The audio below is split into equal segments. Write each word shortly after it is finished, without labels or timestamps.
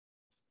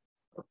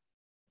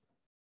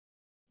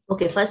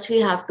Okay, first we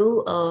have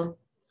to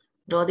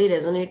draw the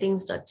resonating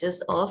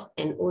structures of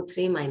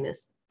NO3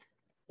 minus.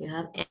 You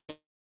have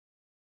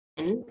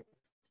NO,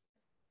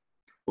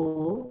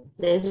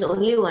 there is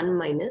only one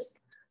minus,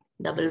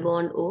 double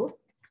bond O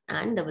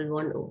and double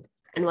bond O,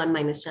 and one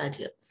minus charge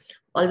here.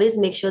 Always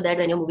make sure that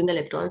when you're moving the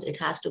electrons, it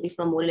has to be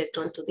from more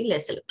electrons to the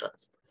less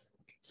electrons.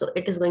 So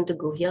it is going to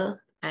go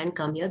here and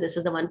come here. This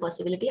is the one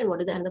possibility. And what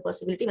is the other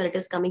possibility? When it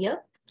is coming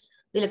here,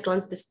 the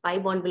electrons, this pi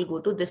bond will go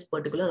to this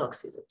particular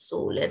oxygen.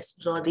 So let's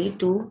draw the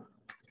two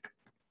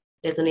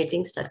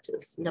resonating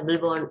structures. Double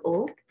bond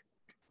O,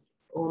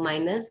 O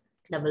minus,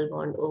 double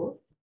bond O.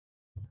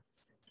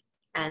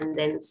 And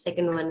then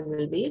second one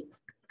will be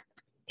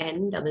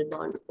N double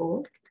bond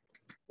O,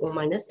 O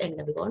minus, N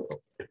double bond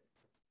O.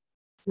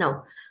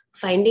 Now,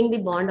 finding the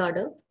bond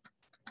order,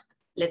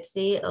 let's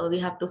say we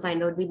have to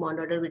find out the bond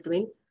order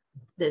between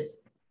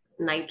this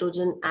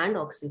nitrogen and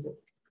oxygen.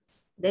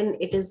 Then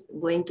it is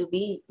going to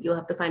be, you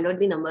have to find out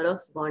the number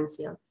of bonds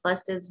here.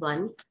 First is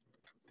 1,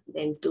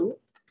 then 2,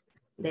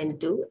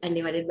 and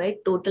divided by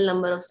total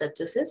number of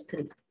structures is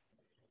 3.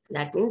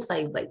 That means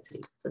 5 by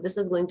 3. So this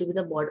is going to be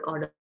the bond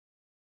order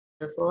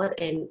for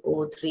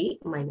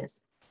NO3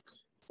 minus.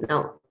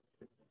 Now,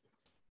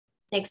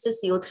 next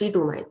is CO3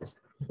 2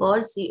 minus. For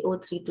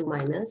CO3 2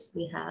 minus,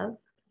 we have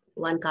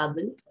 1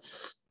 carbon,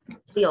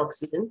 3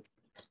 oxygen,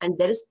 and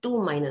there is 2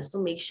 minus. So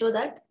make sure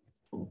that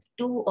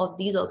 2 of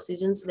these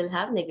oxygens will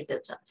have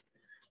negative charge,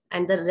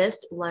 and the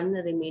rest 1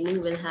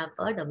 remaining will have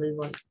a double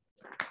bond.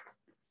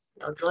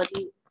 Now draw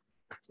the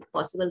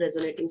possible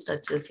resonating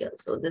structures here.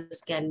 So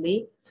this can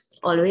be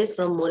always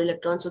from more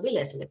electrons to the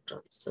less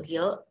electrons. So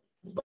here,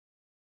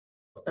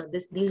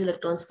 these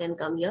electrons can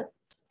come here.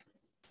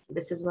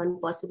 This is one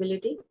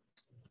possibility.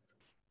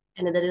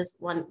 Another is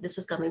one, this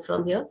is coming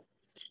from here,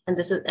 and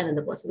this is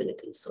another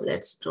possibility. So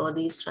let's draw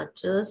these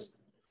structures.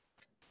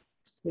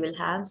 We will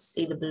have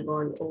C double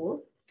bond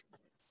O,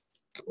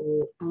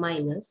 O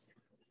minus,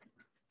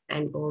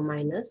 and O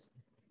minus.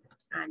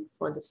 And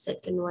for the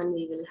second one,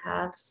 we will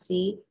have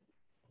C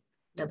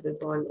double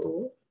bond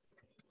O,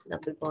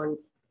 double bond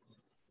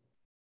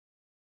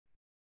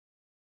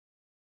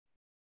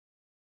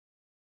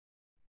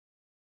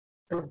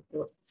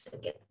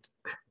second,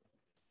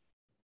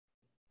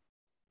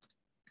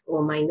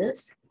 O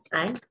minus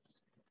and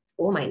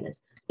O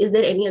minus. Is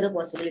there any other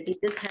possibility?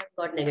 This has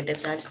got negative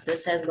charge,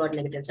 this has got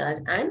negative charge,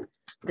 and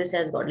this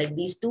has got like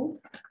these two,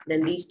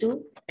 then these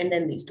two, and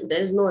then these two. There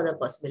is no other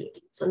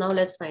possibility. So now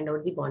let's find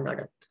out the bond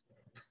order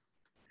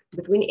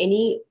between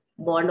any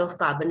bond of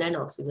carbon and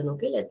oxygen.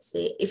 Okay, let's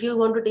say if you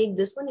want to take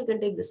this one, you can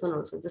take this one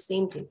also. The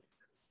same thing,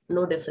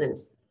 no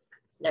difference.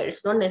 That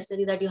it's not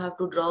necessary that you have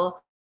to draw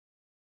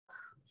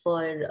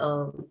for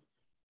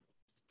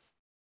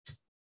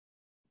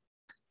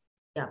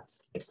yeah,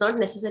 it's not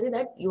necessary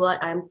that you are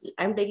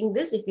I'm taking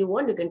this. If you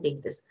want, you can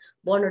take this.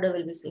 Bond order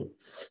will be same.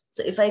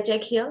 So if I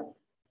check here,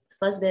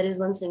 first there is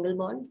one single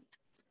bond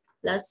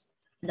plus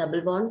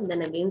double bond,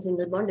 then again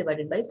single bond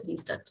divided by 3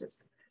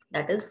 structures.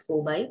 That is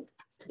 4 by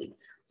 3.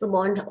 So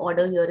bond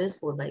order here is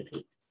 4 by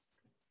 3.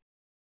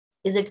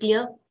 Is it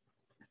clear?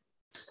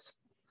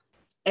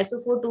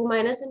 SO4 2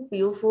 minus and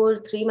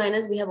PO4 3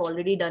 minus we have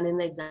already done in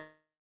the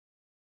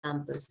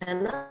examples.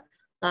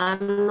 So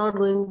I'm not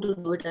going to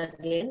do it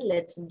again.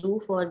 Let's do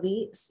for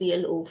the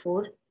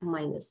ClO4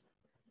 minus.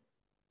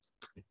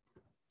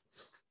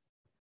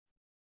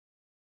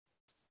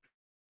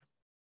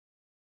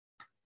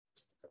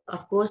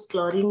 Of course,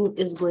 chlorine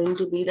is going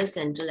to be the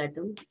central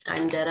atom,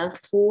 and there are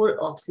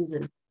 4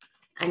 oxygen,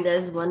 and there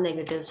is 1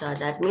 negative charge.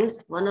 That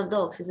means one of the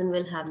oxygen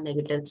will have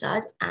negative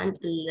charge and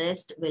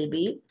rest will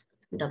be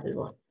double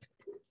bond.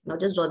 Now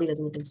just draw the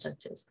resonating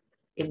structures.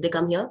 If they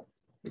come here,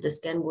 this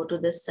can go to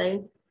this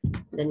side.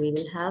 Then we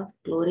will have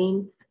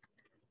chlorine,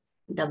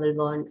 double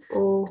bond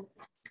O,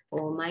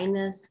 O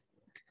minus,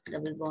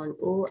 double bond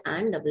O,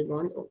 and double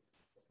bond O.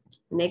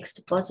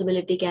 Next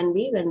possibility can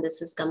be when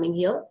this is coming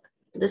here,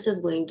 this is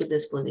going to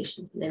this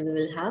position. Then we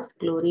will have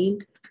chlorine,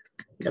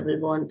 double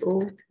bond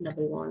O,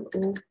 double bond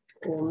O,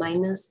 O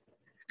minus,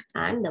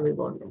 and double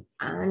bond O.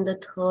 And the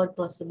third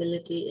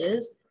possibility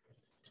is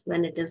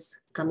when it is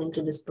coming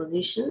to this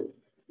position,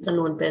 the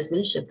lone pairs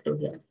will shift to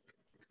here.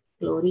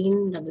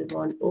 Chlorine, double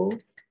bond O,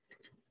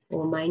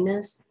 O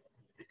minus,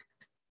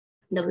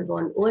 double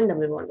bond O, and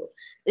double bond O.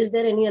 Is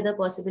there any other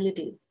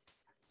possibility?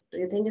 Do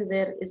you think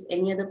there is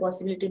any other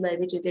possibility by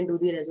which you can do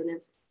the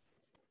resonance?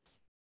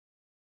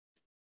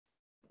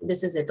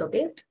 This is it,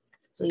 okay?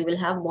 So you will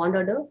have bond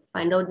order,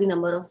 find out the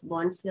number of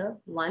bonds here,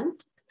 1,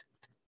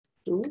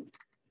 2,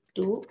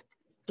 2,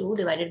 2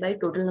 divided by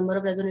total number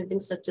of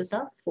resonating structures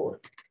are 4.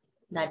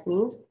 That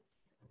means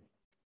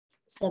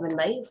 7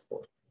 by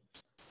 4.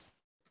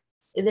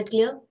 Is it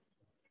clear?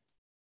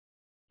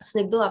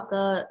 स्निग्धो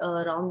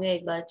आपका wrong है,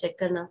 एक बार check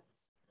करना.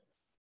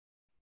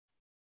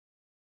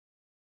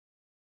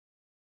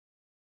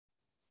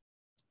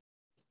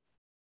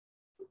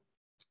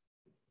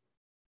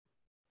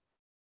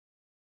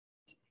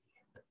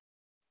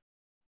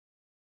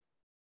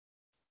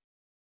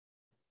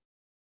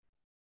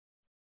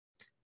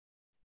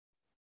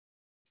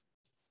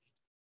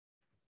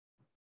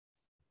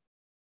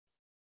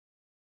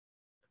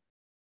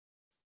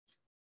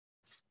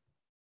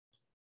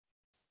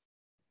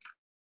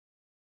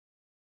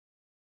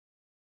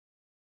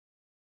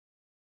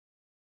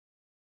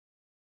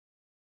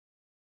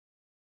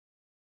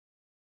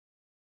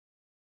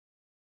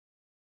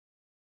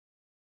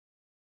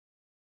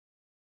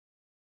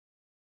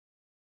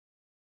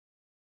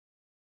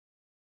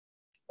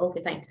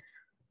 Okay, fine.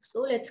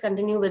 So let's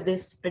continue with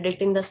this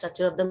predicting the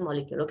structure of the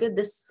molecule. Okay,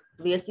 this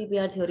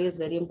VSEPR theory is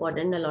very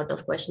important. A lot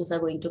of questions are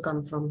going to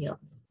come from here.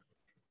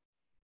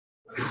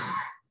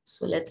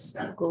 So let's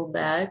go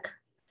back.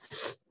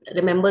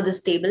 Remember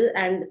this table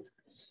and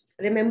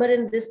remember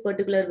in this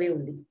particular way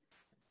only.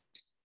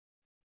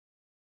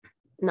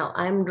 Now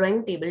I am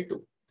drawing table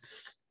 2.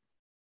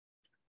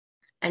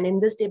 And in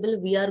this table,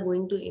 we are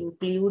going to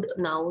include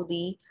now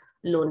the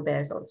lone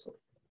pairs also.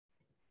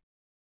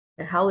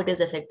 And how it is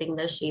affecting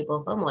the shape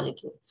of a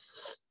molecule.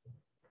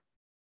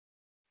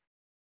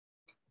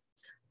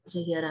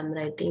 So here I'm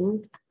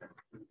writing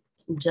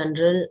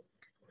general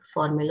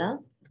formula,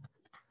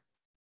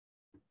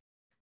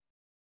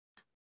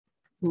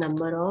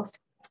 number of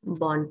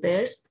bond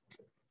pairs,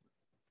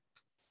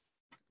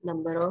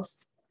 number of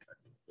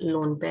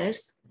lone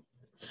pairs,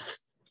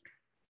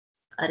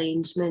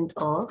 arrangement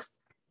of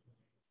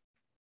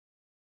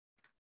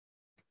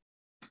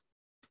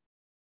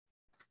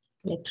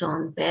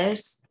electron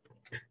pairs,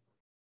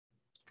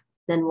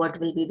 then what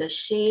will be the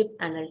shape,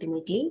 and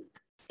ultimately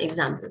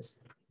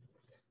examples.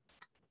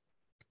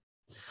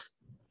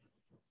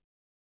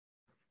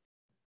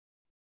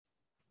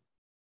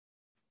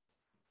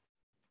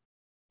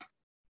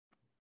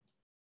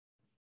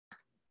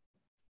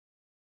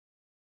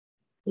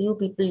 You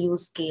people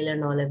use scale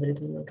and all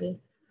everything, okay?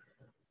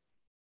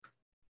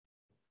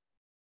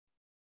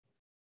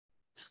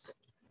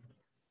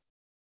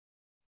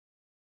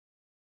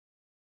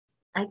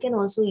 I can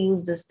also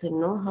use this thing,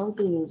 no? How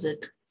to use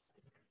it?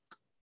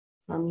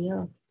 From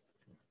here.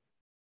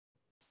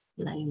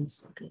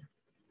 Lines, okay.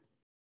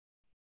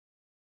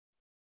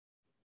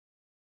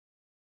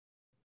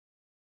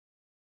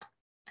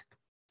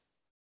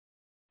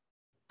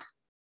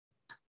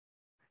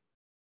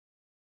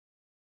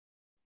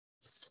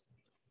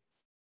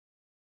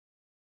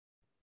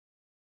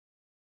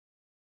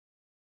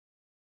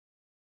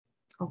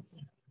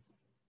 Okay.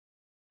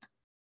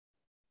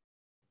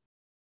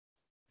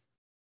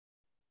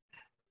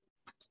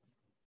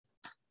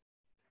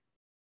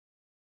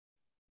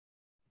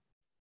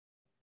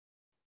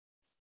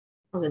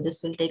 Okay,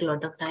 this will take a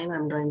lot of time.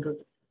 I'm going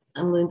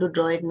to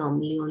draw it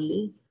normally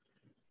only.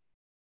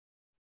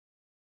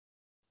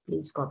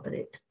 Please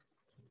cooperate.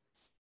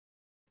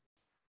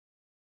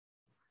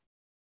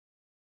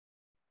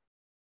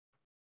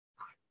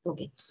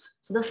 Okay,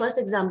 so the first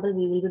example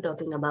we will be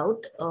talking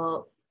about,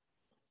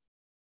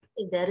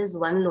 if there is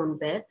one lone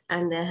pair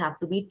and there have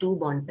to be two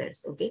bond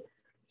pairs, okay?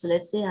 So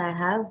let's say I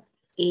have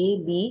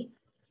A, B,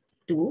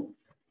 2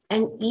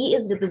 and E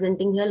is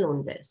representing here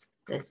lone pairs.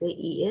 Let's say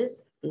E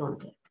is lone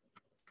pair.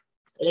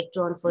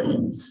 Electron for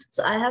E.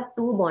 So I have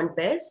two bond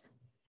pairs.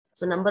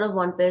 So number of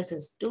bond pairs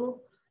is 2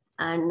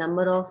 and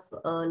number of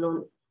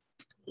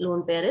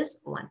lone pair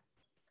is 1.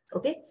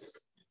 Okay.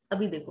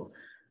 अभी देखो.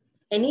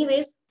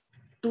 Anyways,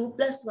 2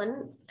 plus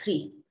 1,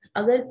 3.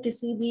 अगर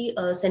किसी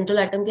भी central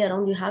atom के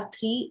around you have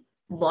 3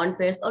 bond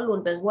pairs or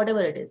lone pairs,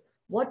 whatever it is,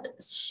 what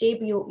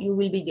shape you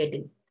will be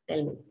getting?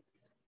 Tell me.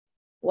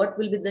 What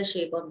will be the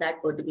shape of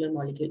that particular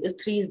molecule?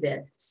 If 3 is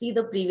there, see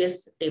the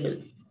previous table.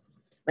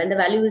 When the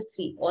value is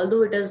 3,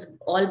 although it is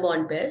all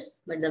bond pairs,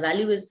 but the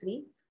value is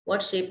 3,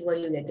 what shape were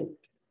you getting?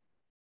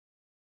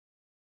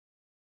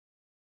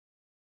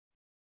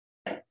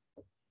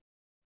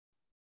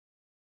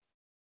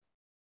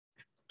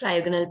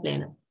 Trigonal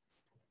planar.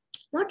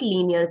 Not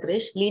linear,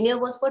 Krish. Linear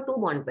was for two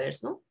bond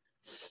pairs, no?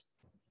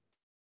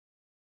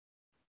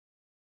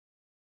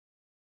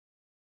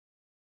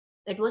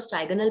 It was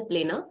trigonal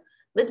planar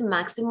with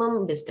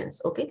maximum distance,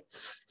 okay?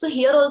 So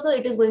here also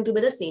it is going to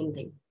be the same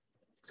thing.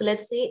 So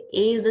let's say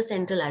A is the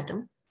central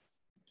atom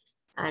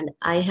and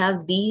I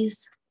have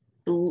these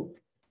two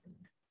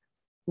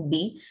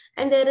B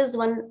and there is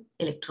one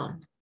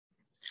electron.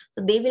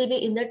 So they will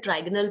be in the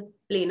trigonal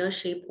planar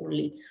shape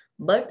only.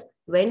 But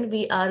when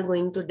we are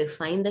going to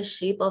define the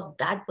shape of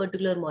that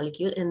particular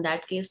molecule, in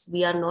that case,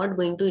 we are not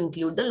going to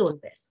include the lone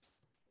pairs.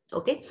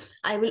 Okay,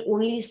 I will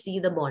only see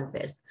the bond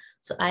pairs.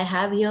 So I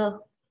have here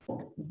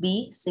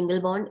B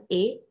single bond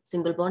A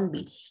single bond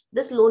B.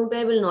 This lone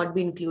pair will not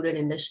be included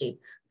in the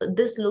shape. So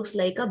this looks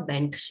like a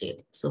bent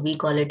shape. So we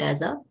call it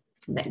as a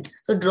bent.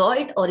 So draw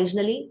it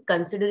originally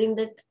considering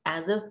that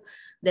as if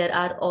there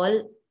are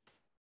all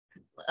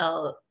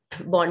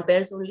bond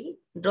pairs only,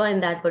 draw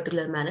in that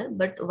particular manner.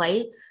 But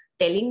while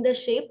telling the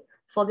shape,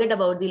 forget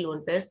about the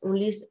lone pairs,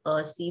 only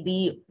see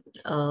the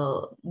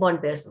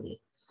bond pairs only.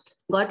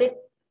 Got it?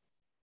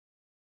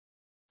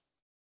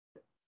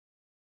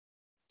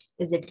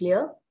 Is it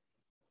clear?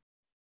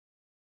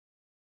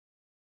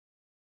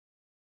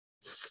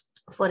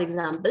 For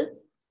example,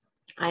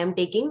 I am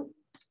taking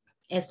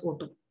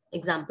SO2.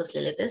 Examples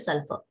le lete hain,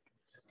 sulfur.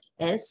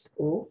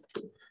 SO2.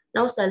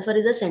 Now sulfur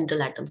is a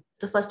central atom.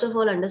 So first of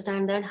all,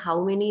 understand that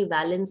how many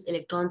valence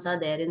electrons are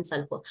there in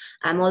sulfur.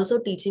 I'm also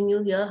teaching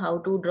you here how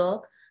to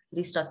draw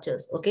the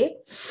structures, okay?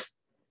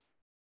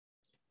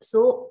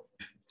 So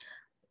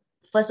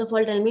first of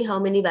all, tell me how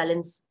many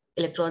valence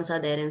electrons are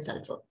there in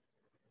sulfur.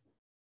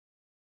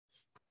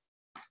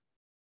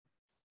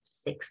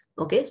 6.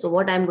 Okay, so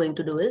what I'm going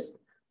to do is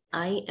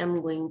I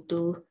am going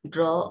to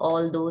draw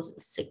all those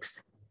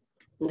 6.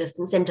 This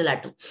thing, central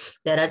atom.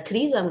 There are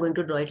 3, so I'm going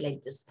to draw it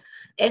like this.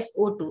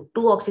 SO2,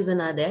 2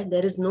 oxygen are there.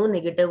 There is no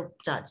negative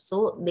charge,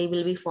 so they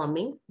will be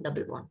forming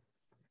double bond.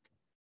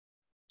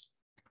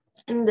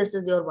 And this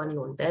is your one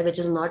lone pair, which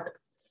is not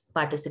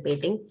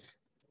participating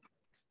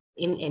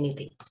in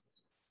anything.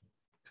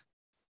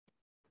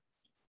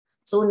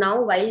 So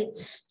now while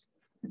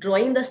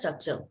drawing the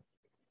structure,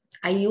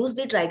 I use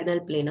the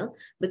trigonal planar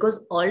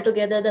because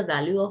altogether the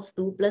value of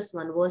 2 plus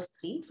 1 was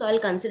 3. So I'll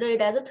consider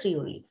it as a 3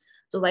 only.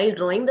 So while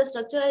drawing the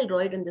structure, I'll draw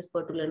it in this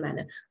particular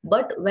manner.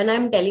 But when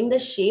I'm telling the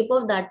shape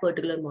of that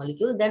particular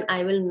molecule, then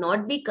I will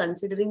not be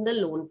considering the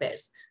lone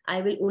pairs.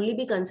 I will only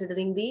be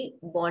considering the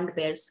bond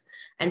pairs.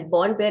 And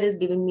bond pair is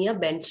giving me a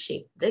bent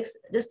shape.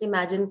 Just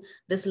imagine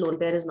this lone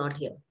pair is not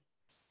here.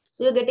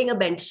 So you're getting a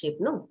bent shape,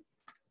 no?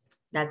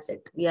 That's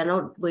it. We are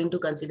not going to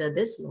consider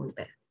this lone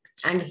pair.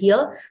 And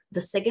here,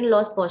 the second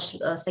last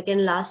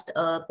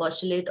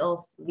postulate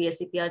of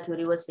VSEPR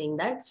theory was saying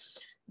that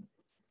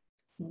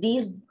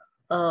these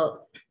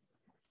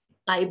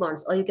pi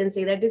bonds, or you can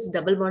say that this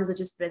double bonds which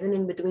is present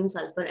in between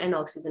sulfur and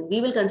oxygen,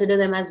 we will consider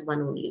them as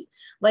one only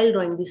while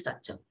drawing the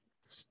structure.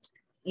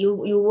 You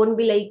won't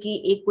be like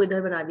कि एक को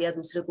इधर बना दिया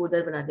दूसरे को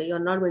उधर बना दिया. You're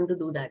not going to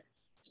do that.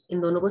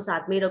 इन दोनों को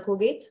साथ में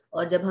रखोगे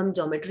और जब हम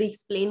ज्योमेट्री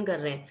एक्सप्लेन कर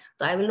रहे हैं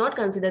तो I will not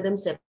consider them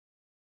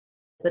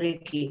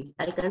separately.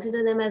 I'll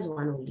consider them as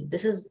one only.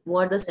 This is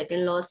what the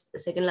second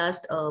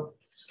last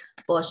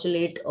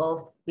postulate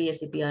of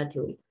VSEPR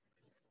theory.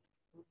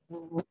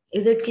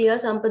 Is it clear,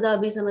 Sampada?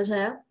 Abhi samajh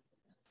aaya?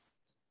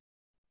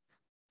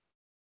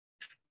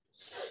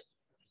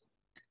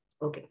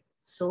 Okay.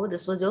 So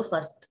this was your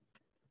first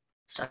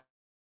structure.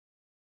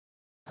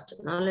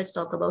 Now let's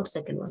talk about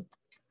second one.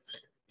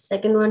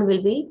 Second one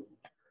will be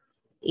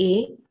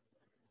A,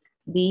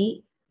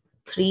 B,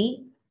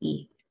 3,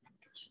 E.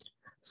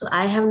 So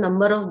I have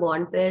number of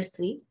bond pairs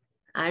 3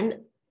 and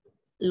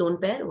lone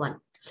pair 1.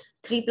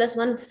 3 plus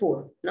 1,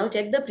 4. Now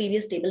check the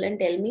previous table and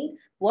tell me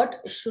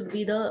what should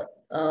be the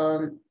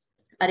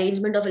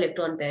arrangement of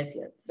electron pairs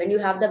here when you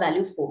have the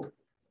value 4.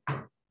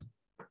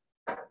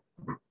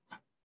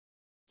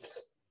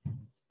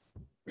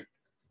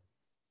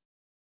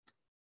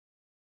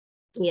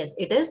 Yes,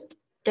 it is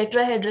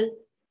tetrahedral.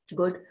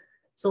 Good.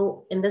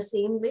 So in the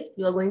same way,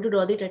 you are going to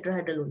draw the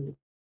tetrahedral only.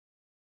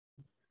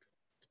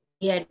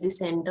 A at the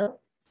center.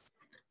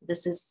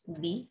 This is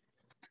B.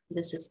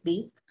 This is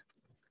B.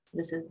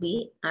 This is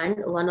B.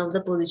 And one of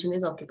the position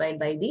is occupied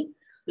by the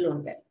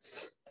lone pair.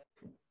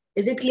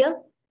 Is it clear?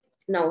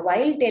 Now,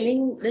 while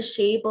telling the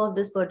shape of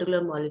this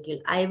particular molecule,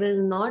 I will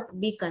not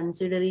be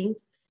considering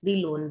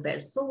the lone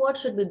pairs. So what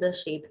should be the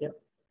shape here?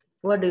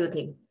 What do you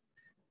think?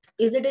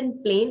 Is it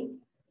in plane?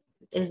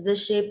 Is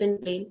this shape in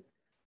plane?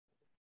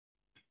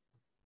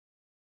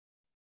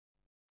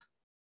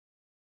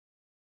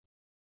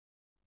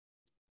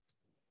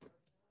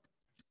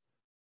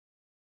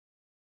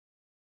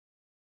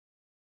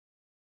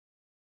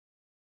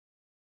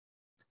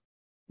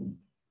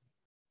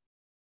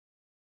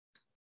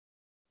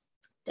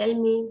 Tell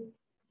me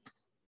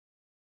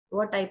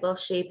what type of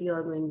shape you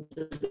are going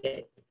to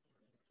get.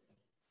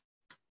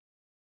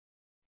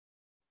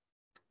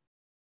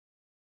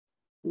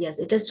 Yes,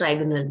 it is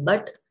trigonal,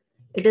 but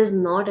it is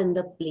not in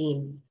the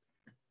plane.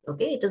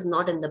 Okay, it is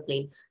not in the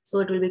plane. So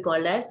it will be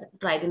called as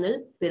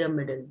trigonal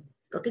pyramidal.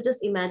 Okay,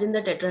 just imagine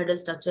the tetrahedral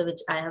structure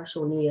which I have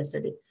shown you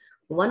yesterday.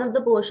 One of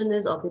the portion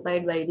is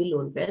occupied by the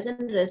lone pairs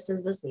and the rest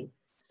is the same.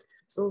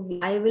 So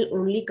I will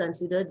only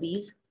consider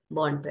these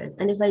bond pairs.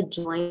 And if I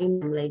join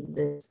them like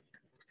this,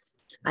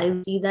 I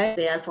will see that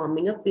they are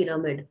forming a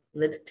pyramid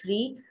with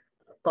 3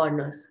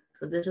 corners.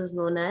 So this is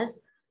known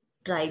as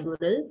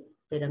trigonal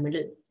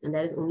pyramidal. And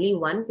there is only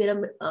one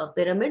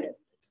pyramid.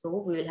 So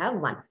we will have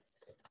 1.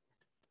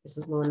 This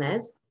is known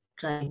as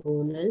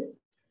trigonal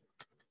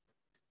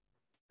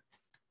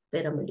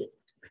pyramidal.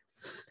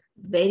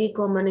 Very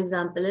common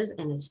example is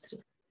NH3.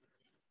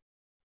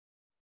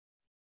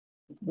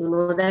 You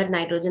know that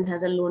nitrogen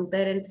has a lone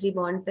pair and 3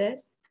 bond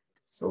pairs.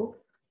 So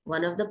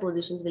one of the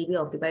positions will be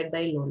occupied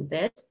by lone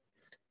pairs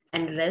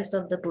and rest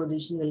of the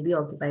position will be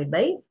occupied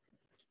by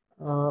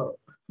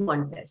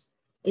bond pairs.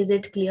 Is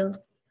it clear?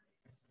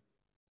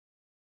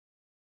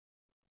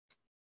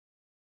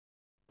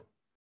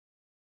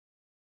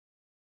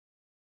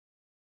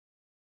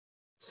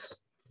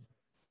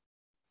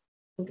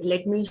 Okay,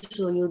 let me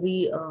show you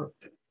the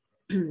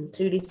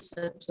 3D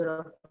structure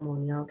of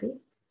ammonia. Okay.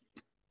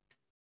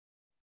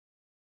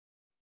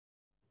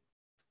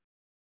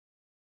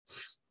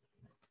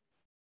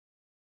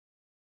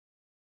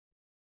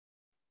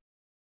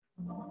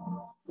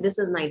 This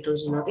is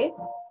nitrogen. Okay.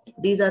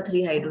 These are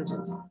 3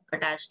 hydrogens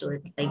attached to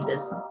it like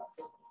this.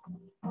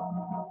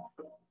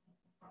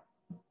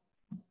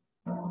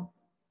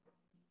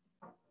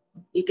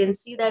 You can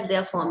see that they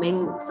are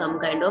forming some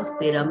kind of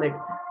pyramid.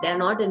 They are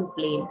not in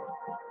plane.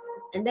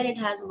 And then it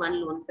has one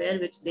lone pair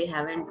which they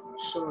haven't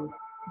shown.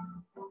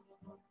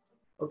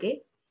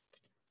 Okay.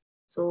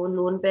 So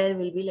lone pair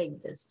will be like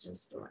this.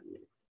 Just 1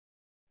 minute.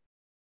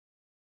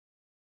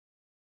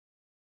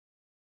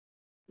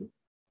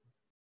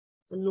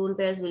 So lone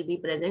pairs will be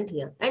present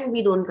here, and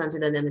we don't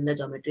consider them in the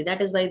geometry. That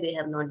is why they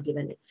have not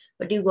given it.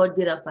 But you got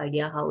the rough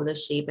idea how the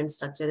shape and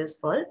structure is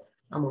for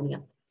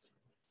ammonia.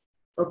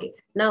 Okay,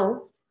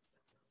 now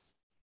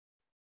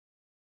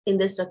in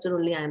this structure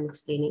only I am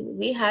explaining.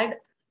 We had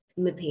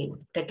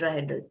methane,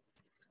 tetrahedral,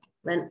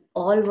 when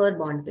all were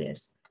bond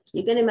pairs.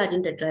 You can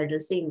imagine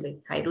tetrahedral same way.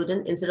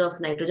 Hydrogen, instead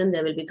of nitrogen,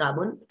 there will be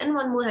carbon and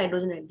one more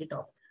hydrogen at the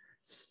top.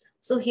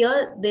 So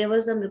here there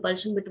was some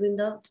repulsion between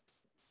the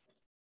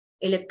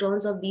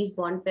electrons of these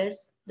bond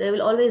pairs. There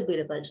will always be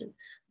repulsion,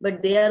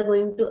 but they are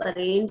going to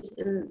arrange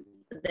in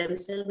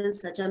themselves in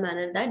such a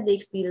manner that they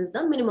experience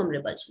the minimum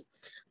repulsion.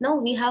 Now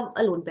we have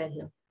a lone pair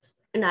here,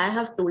 and I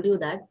have told you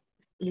that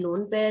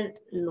lone pair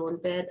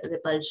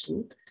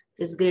repulsion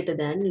is greater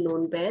than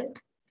lone pair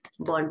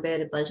bond pair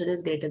repulsion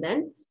is greater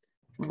than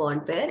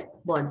bond pair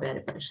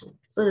repulsion.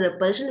 So the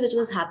repulsion which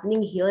was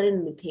happening here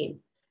in methane,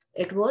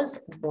 it was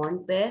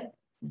bond pair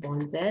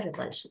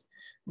repulsion,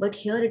 but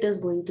here it is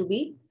going to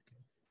be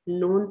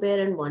lone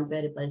pair and bond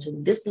pair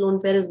repulsion. This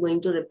lone pair is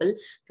going to repel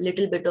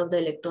little bit of the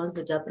electrons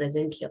which are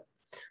present here.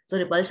 So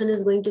repulsion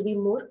is going to be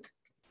more.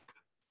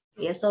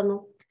 Yes or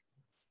no?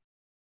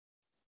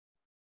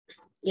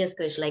 Yes,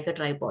 Krish, like a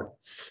tripod.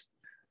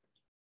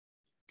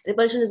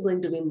 Repulsion is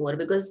going to be more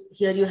because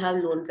here you have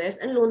lone pairs,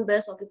 and lone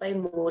pairs occupy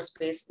more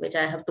space, which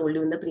I have told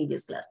you in the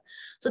previous class.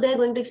 So they are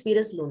going to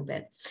experience lone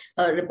pair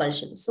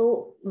repulsion.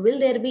 So will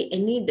there be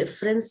any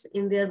difference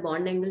in their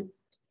bond angle?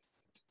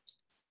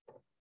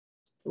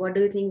 What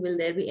do you think? Will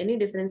there be any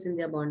difference in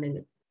their bond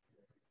angle?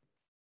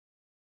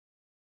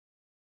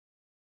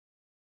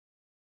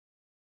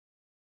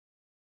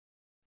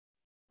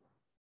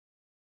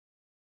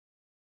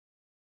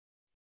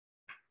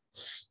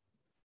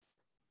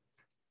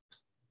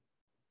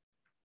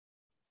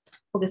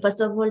 Okay, first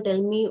of all,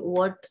 tell me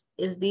what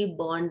is the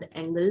bond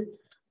angle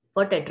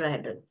for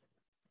tetrahedral?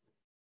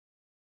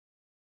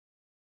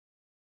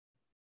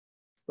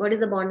 What is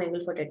the bond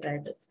angle for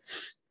tetrahedral?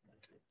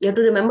 You have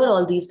to remember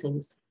all these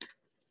things.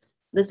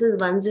 This is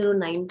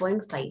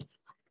 109.5.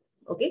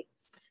 Okay.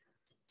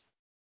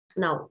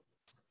 Now,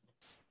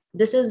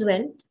 this is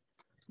when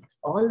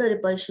all the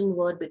repulsion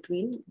were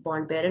between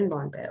bond pair and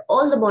bond pair.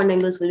 All the bond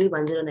angles will be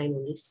 109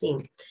 only,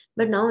 same.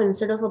 But now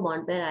instead of a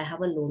bond pair, I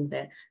have a lone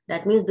pair.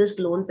 That means this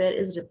lone pair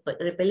is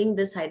repelling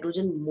this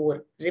hydrogen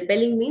more.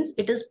 Repelling means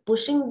it is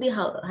pushing the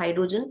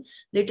hydrogen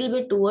little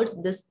bit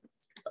towards this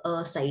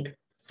side.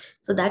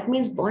 So that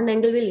means bond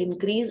angle will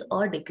increase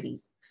or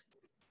decrease.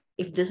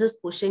 If this is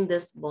pushing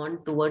this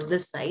bond towards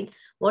this side,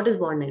 what is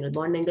bond angle?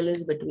 Bond angle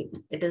is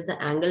it is the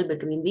angle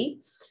between the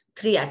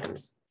three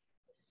atoms.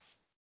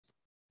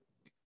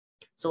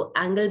 So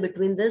angle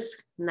between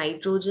this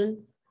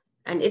nitrogen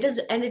and it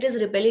is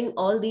repelling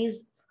all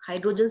these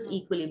hydrogens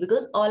equally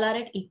because all are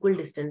at equal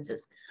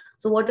distances.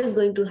 So what is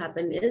going to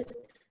happen is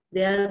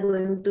they are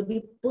going to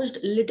be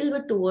pushed little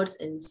bit towards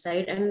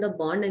inside and the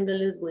bond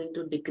angle is going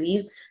to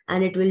decrease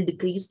and it will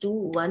decrease to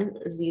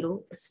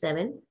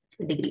 107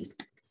 degrees.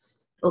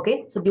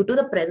 Okay, so due to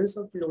the presence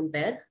of lone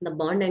pair, the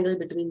bond angle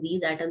between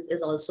these atoms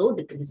is also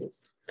decreasing.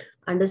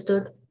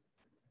 Understood?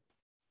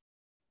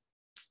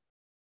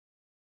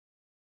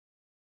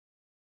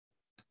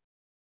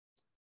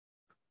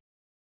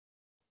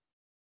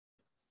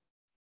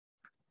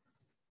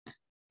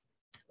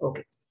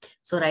 Okay,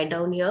 so write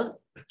down here,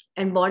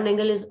 and bond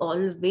angle is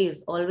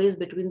always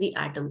between the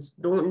atoms.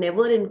 Don't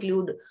never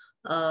include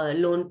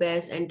lone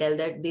pairs and tell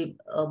that the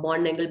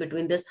bond angle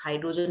between this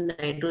hydrogen,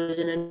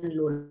 nitrogen, and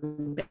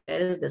lone pair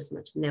is this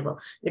much. Never.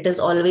 It is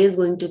always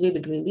going to be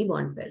between the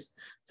bond pairs.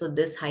 So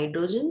this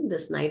hydrogen,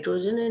 this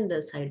nitrogen, and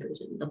this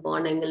hydrogen. The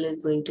bond angle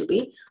is going to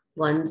be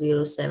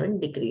 107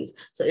 degrees.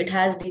 So it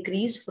has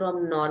decreased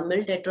from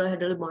normal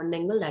tetrahedral bond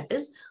angle, that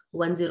is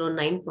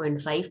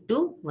 109.5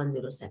 to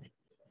 107.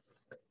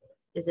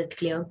 Is it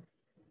clear?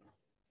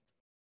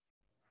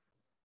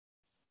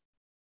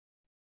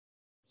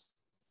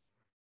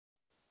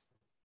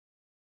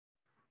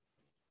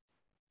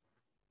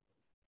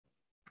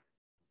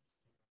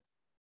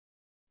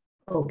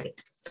 Okay.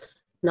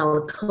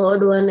 Now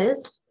third one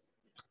is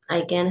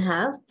I can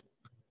have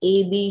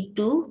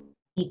AB2,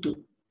 E2.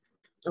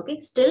 Okay.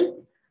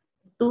 Still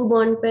two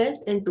bond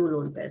pairs and two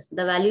lone pairs.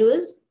 The value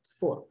is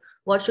 4.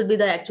 What should be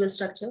the actual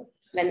structure?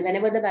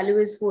 Whenever the value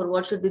is 4,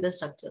 what should be the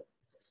structure?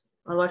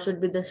 Or what should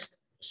be the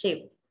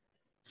shape?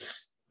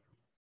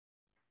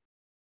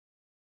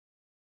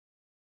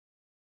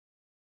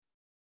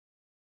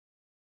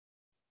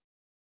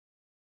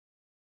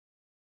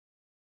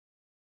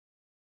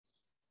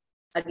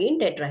 Again,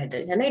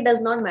 tetrahedral. And it does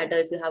not matter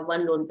if you have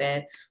one lone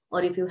pair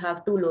or if you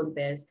have two lone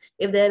pairs.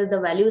 If the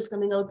value is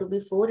coming out to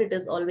be 4, it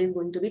is always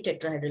going to be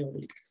tetrahedral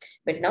only.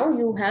 But now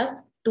you have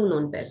two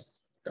lone pairs.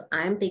 So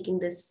I am taking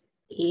this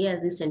A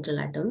as the central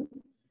atom.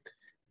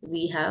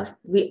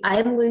 I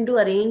am going to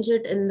arrange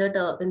it in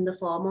the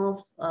form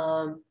of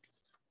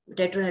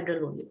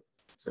tetrahedral only.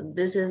 So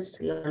this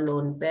is your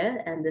lone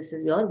pair and this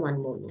is your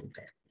one more lone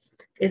pair.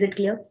 Is it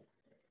clear?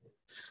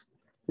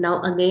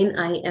 Now again,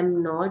 I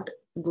am not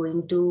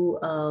going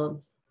to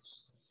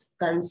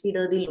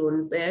consider the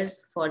lone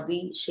pairs for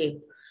the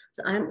shape.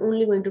 So I'm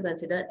only going to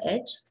consider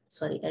it's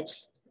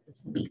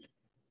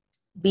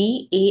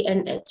B, A,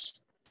 and H.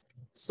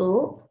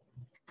 So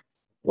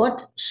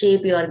what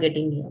shape you are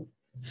getting here?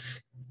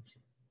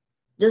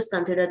 Just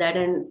consider that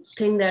and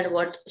think that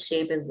what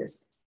shape is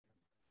this?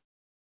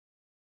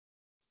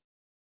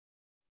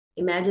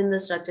 Imagine the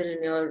structure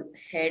in your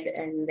head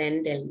and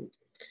then tell me.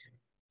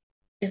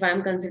 If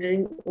I'm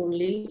considering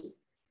only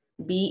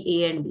B,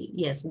 A, and B,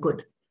 yes,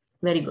 good.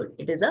 Very good.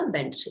 It is a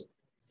bent shape.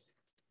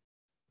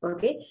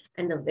 Okay.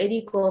 And the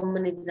very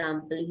common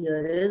example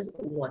here is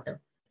water.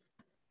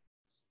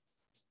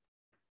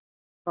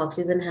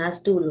 Oxygen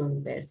has two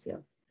lone pairs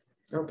here.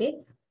 Okay.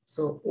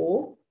 So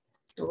O,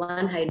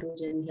 one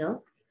hydrogen here,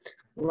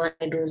 one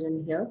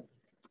hydrogen here,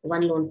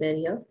 one lone pair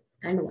here,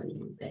 and one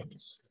lone pair here.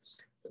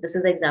 This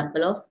is an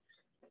example of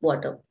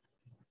water.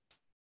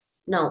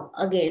 Now,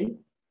 again,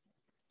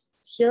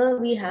 here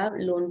we have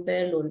lone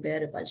pair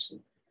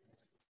repulsion.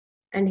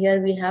 And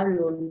here we have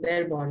lone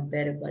pair bond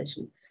pair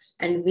repulsion.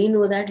 And we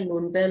know that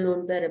lone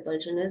pair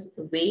repulsion is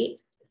way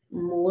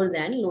more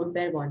than lone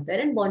pair bond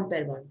pair and bond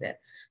pair.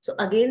 So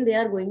again, they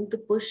are going to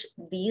push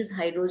these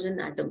hydrogen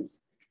atoms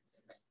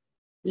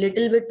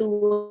little bit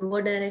toward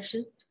one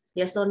direction.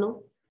 Yes or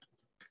no?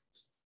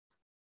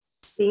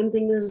 Same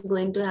thing is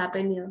going to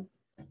happen here.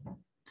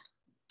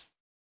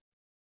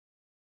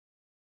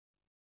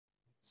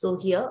 So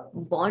here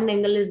bond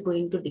angle is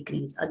going to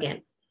decrease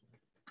again.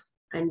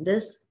 And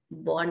this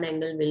bond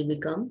angle will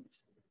become,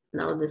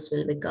 now this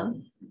will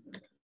become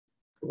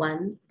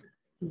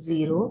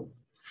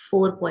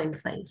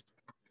 104.5.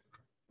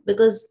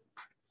 Because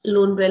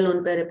lone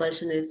pair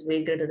repulsion is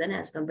way greater than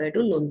as compared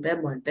to lone pair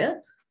bond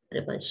pair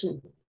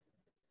repulsion.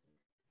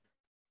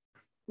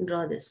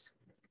 Draw this.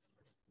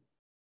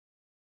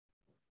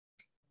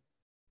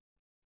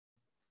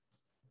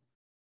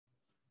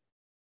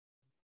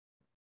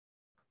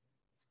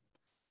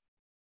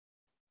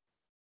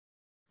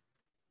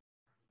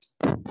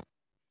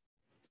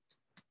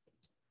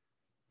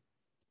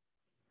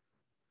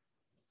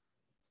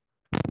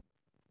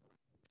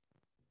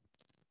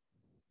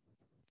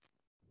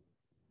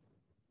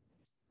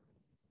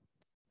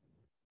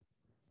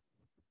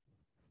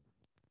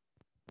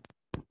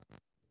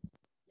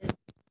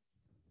 Let's see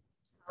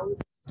how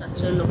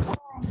structure looks.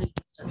 3D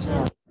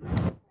structure.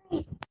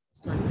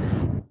 This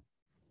one.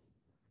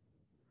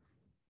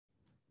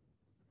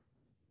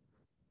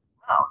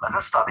 Now let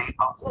us study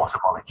a water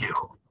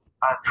molecule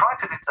and try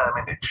to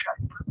determine its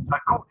shape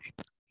according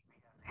to the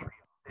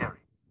VSEPR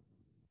theory.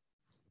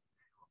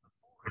 Two of the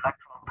four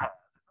electron pairs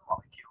in the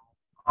molecule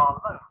are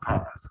lone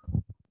pairs.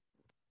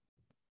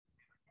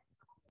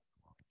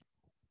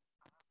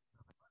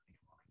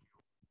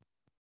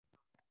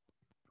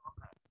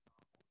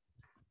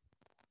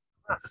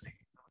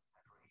 Vertices of a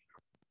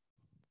tetrahedron.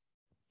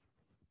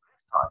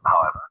 This time,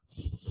 however,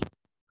 vertices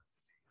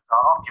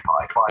are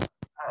occupied by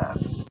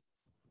pairs.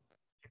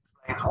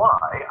 Explains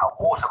why a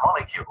water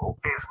molecule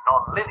is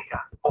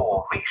nonlinear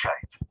or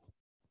V-shaped. We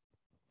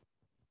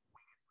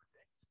can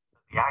predict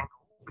that the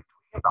angle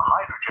between the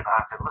hydrogen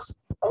atoms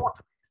ought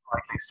to be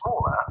slightly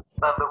smaller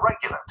than the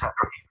regular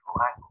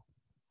tetrahedral angle,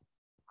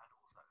 and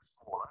also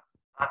smaller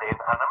than in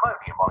an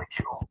ammonia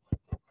molecule.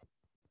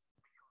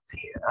 Because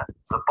here,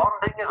 the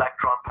bonding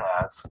electron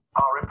pairs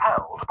are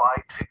repelled by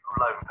two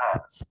lone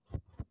pairs. This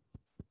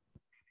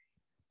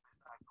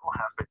angle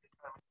has been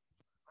determined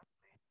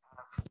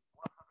as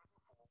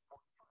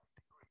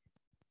 104.5 degrees.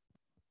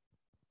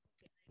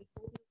 I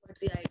hope you got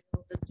the idea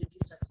of the 3D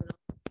structure of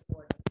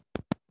water.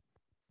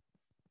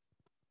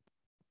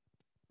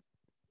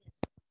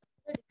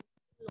 Yes.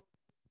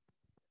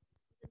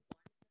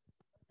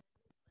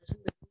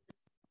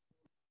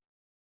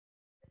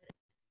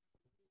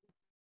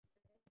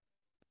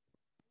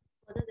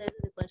 Further, there is a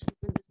repulsion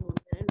between this lone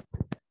pair and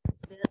bond pair.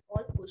 So they are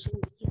all pushing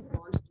these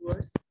bonds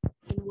towards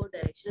inward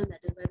direction, and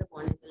that is why the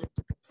bond angle is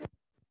decreasing.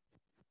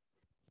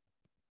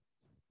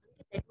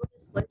 The network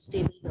is quite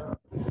stable here.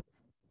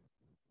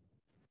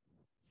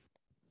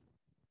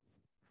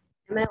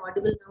 Am I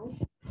audible now?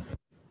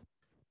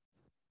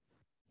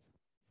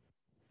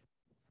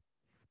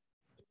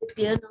 Is it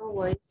clear now,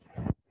 voice?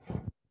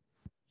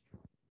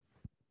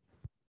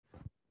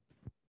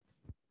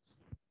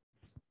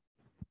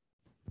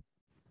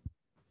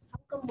 How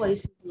come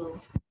voice is low?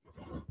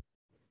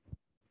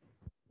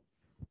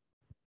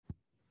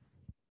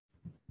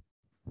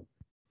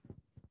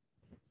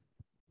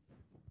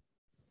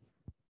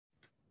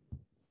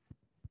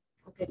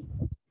 Okay.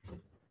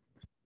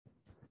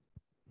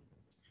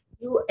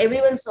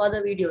 Everyone saw the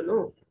video,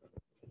 no?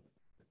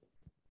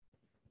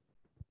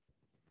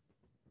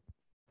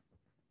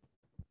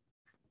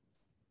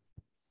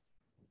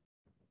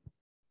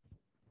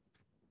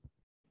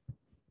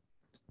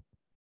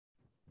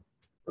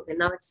 Okay,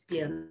 now it's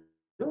clear.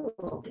 No?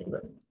 Okay,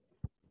 good.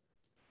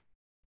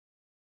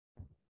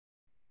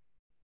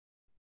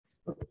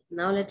 Okay,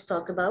 now let's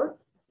talk about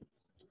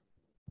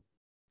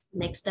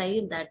next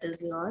type, that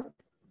is your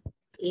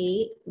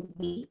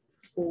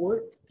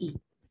AB4E.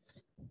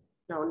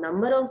 Now,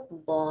 number of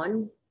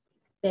bond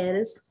pair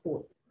is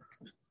 4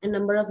 and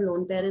number of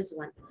lone pair is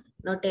 1.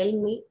 Now tell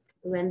me,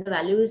 when the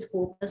value is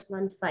 4 plus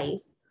 1, 5,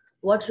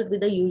 what should be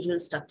the usual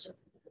structure?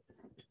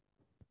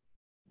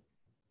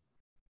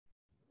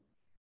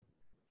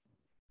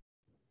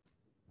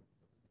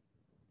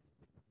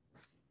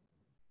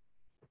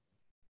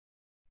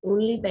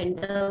 Only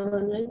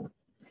pentagonal?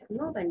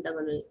 No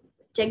pentagonal.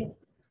 Check.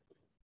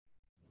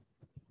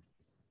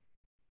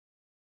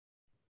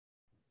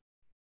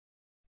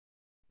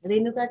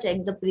 Renuka,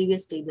 check the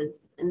previous table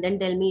and then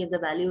tell me if the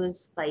value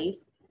is 5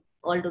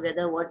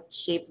 altogether, what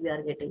shape we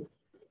are getting.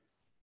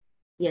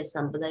 Yes,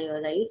 Sampada, you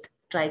are right.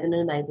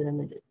 Trigonal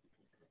bipyramidal.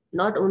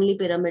 Not only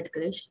pyramid,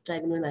 Krish,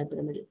 trigonal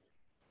bipyramidal.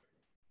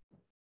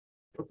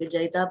 Okay,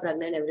 Jaita,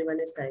 Pragna, and everyone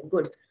is correct.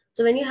 Good.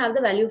 So when you have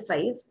the value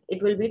 5,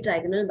 it will be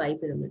trigonal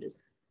bipyramidal.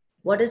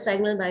 What is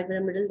trigonal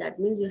bipyramidal? That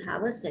means you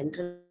have a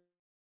central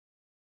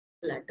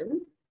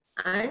atom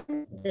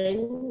and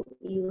then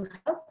you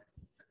have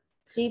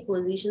 3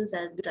 positions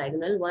as the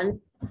trigonal,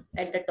 one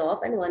at the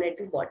top and one at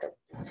the bottom.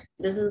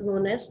 This is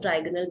known as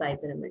trigonal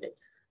bipyramidal.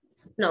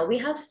 Now we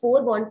have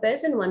 4 bond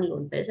pairs and 1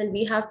 lone pair, and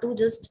we have to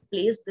just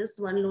place this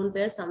 1 lone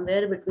pair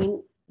somewhere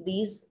between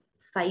these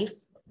 5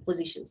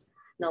 positions.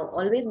 Now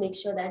always make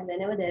sure that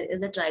whenever there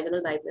is a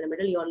trigonal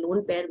bipyramidal, your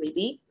lone pair will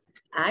be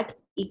at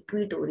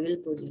equatorial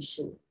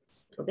position.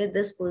 Okay,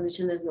 this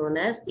position is known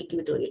as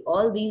equatorial.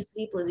 All these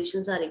 3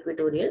 positions are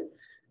equatorial,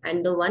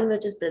 and the one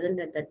which is present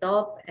at the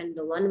top and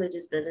the one which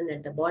is present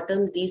at the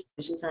bottom, these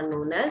positions are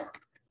known as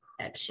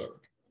axial.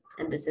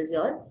 And this is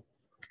your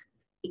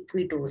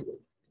equatorial.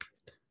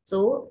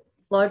 So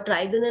for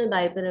trigonal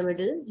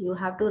bipyramidal, you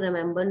have to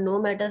remember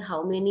no matter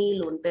how many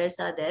lone pairs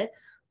are there,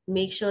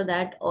 make sure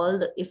that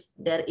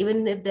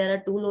even if there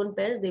are 2 lone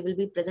pairs, they will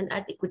be present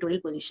at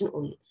equatorial position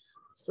only.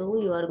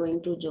 So you are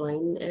going to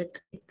join it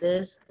like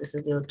this. This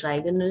is your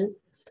trigonal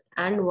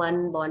and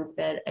 1 bond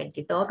pair at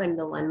the top and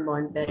the 1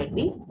 bond pair at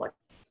the bottom.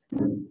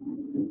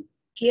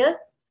 Here,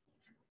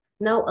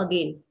 now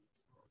again,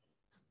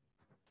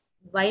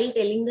 while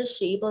telling the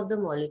shape of the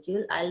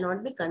molecule, I'll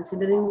not be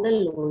considering the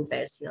lone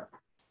pairs here.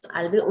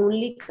 I'll be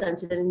only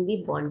considering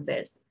the bond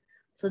pairs.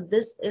 So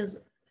this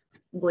is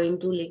going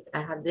to, like,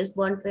 I have this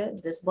bond pair,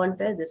 this bond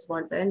pair, this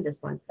bond pair, and this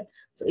bond pair.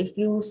 So if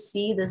you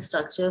see the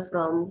structure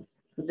from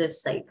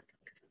this side,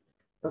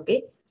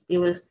 okay,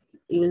 you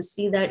will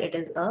see that it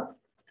is a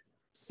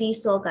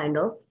seesaw kind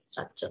of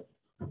structure.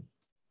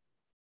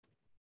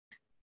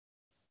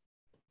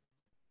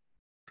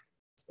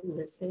 So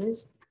this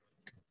is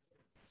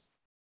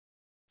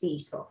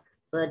seesaw.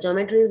 So the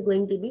geometry is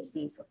going to be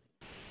seesaw.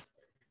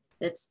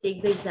 Let's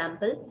take the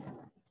example.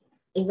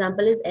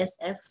 Example is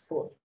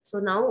SF4. So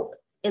now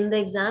in the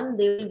exam,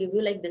 they will give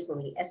you like this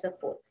only,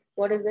 SF4.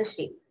 What is the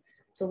shape?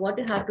 So what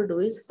you have to do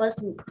is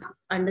first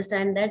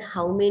understand that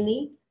how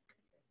many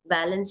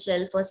valence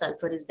shell for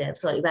sulfur is there.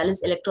 Sorry,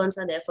 valence electrons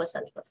are there for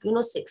sulfur. You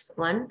know 6.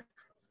 1,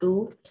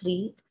 2,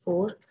 3,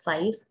 4,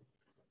 5,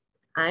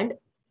 and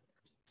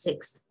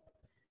 6.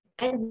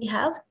 And we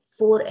have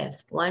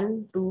 4F.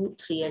 1, 2,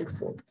 3, and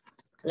 4.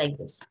 Like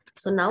this.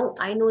 So now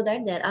I know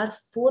that there are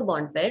 4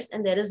 bond pairs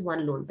and there is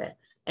 1 lone pair.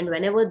 And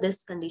whenever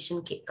this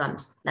condition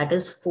comes, that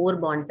is 4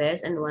 bond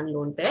pairs and 1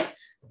 lone pair,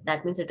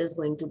 that means it is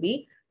going to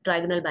be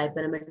trigonal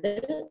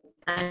bipyramidal.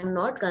 I am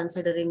not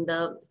considering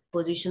the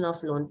position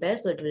of lone pair,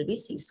 so it will be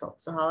seesaw.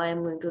 So how I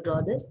am going to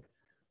draw this?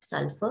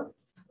 Sulfur.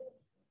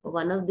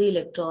 One of the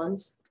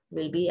electrons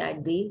will be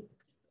at the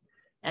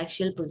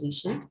axial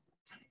position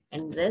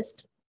and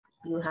rest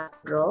you have to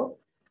draw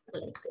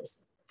like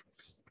this.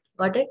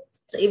 Got it?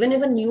 So even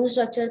if a new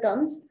structure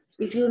comes,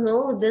 if you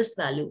know this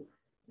value,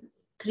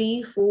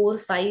 3, 4,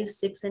 5,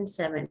 6, and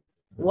 7,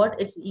 what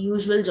its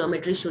usual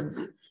geometry should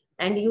be,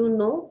 and you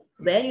know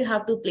where you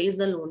have to place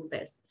the lone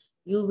pairs,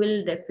 you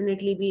will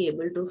definitely be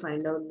able to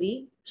find out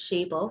the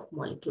shape of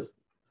molecule.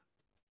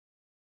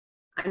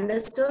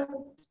 Understood?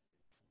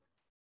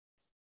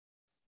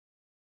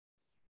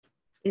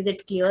 Is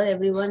it clear,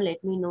 everyone?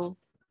 Let me know.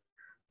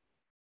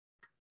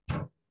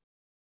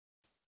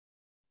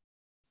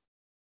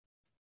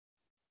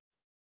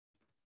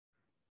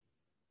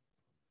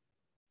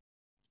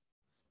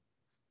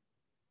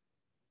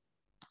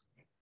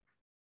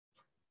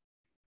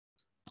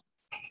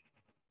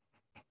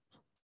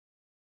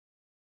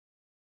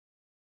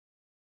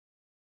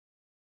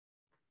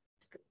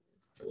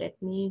 So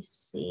let me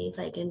see if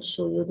I can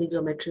show you the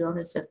geometry of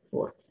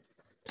SF4.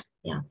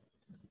 Yeah.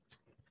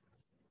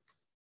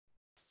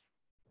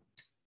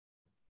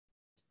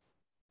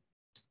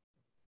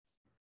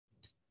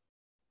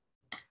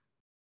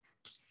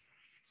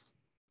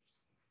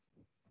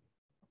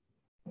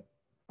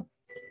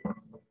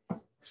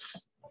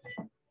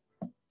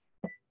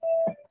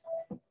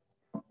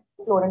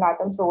 Fluorine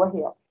atoms over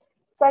here.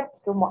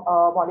 Sets to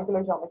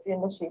molecular geometry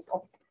and the shape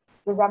of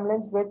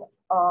resemblance with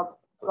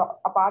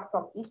apart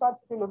from each other.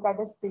 If you look at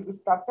this 3D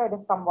structure, it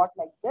is somewhat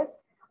like this.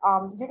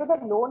 Due to the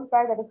lone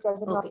pair that is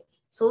present. Okay,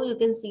 so you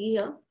can see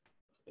here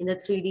in the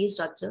 3D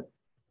structure,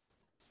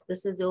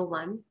 this is your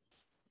 1,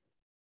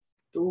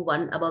 2,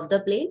 1 above the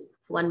plane,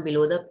 1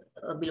 below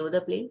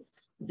the plane.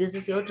 This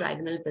is your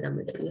trigonal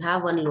pyramid. You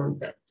have one lone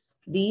pair.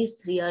 These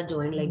three are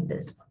joined like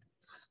this.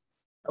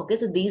 Okay,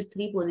 so these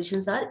three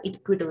positions are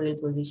equatorial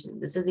position.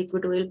 This is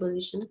equatorial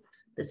position.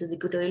 This is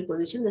equatorial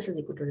position. This is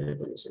equatorial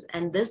position.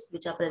 And this,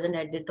 which are present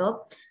at the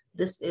top,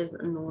 this is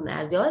known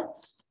as your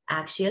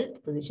axial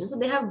position. So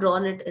they have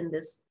drawn it in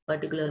this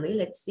particular way.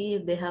 Let's see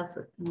if they have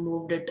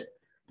moved it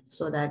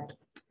so that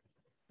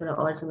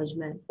or samajh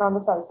mein. From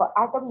the sulfur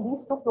atom,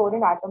 these two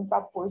fluorine atoms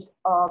are pushed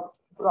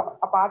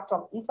apart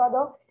from each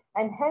other,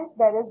 and hence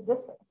there is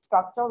this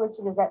structure which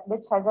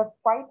has a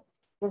quite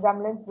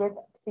resemblance with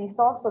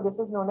seesaw. So this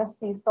is known as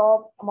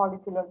seesaw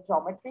molecular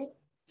geometry.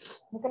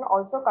 You can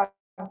also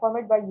confirm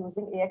it by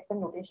using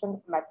AXN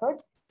notation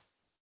method.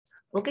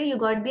 Okay, you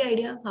got the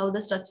idea how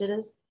the structure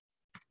is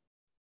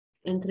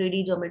in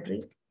 3D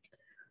geometry.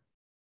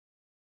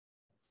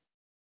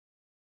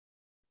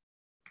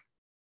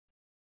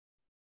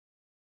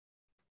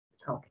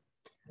 Okay.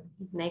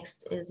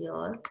 Next is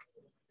your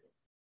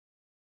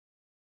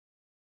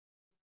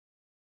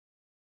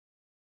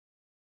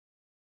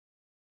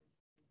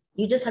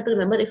you just have to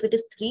remember if it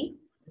is 3,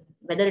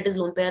 whether it is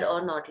lone pair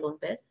or not lone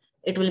pair,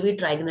 it will be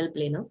trigonal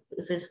planar.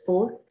 If it is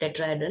 4,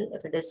 tetrahedral.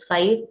 If it is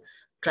 5,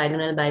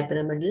 trigonal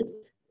bipyramidal.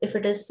 If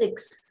it is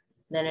 6,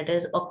 then it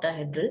is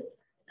octahedral.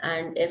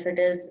 And if it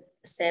is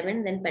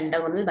 7, then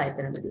pentagonal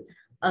bipyramidal.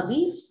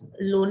 अभी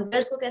lone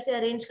pairs को कैसे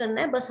arrange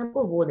करना है, बस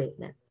हमको वो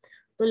देखना है.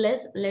 So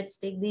let's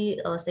take the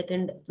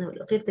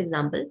fifth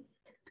example.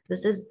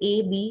 This is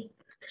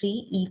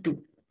AB3E2.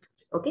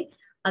 Okay.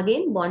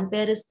 Again, bond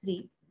pair is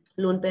 3,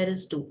 lone pair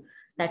is 2.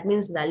 That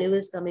means value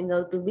is coming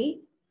out to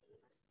be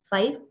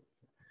 5.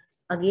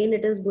 Again,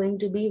 it is going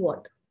to be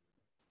what?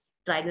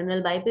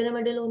 Trigonal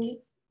bipyramidal only.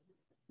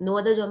 No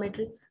other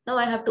geometry. Now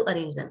I have to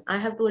arrange them. I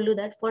have told you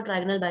that for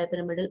trigonal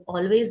bipyramidal,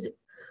 always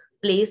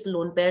place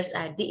lone pairs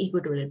at the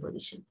equatorial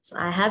position. So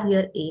I have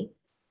here A.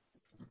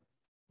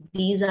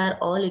 These are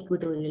all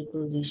equatorial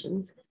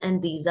positions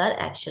and these are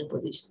axial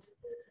positions.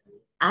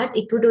 At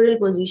equatorial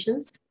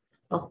positions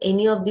of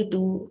any of the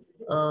two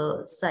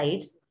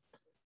sides,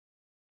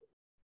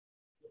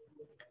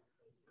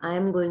 I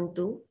am going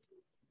to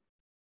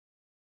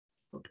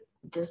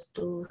just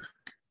do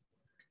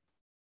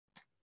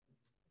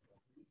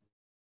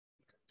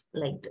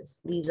like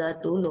this. These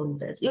are two lone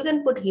pairs. You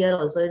can put here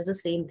also, it's the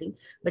same thing,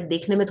 but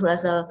देखने में थोड़ा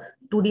सा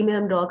 2D में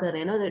हम draw कर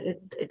रहे हैं ना,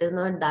 it is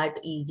not that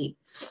easy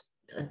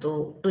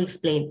to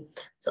explain.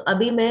 So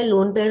अभी मैं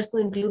lone pairs को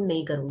include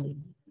नहीं करूँगी.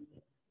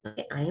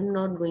 Okay, I am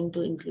not going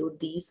to include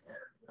these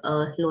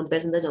lone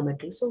pairs in the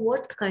geometry. So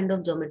what kind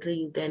of geometry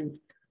you can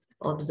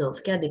observe?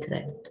 क्या दिख रहा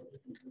है?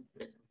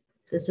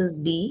 This is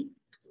B,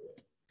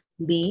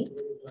 B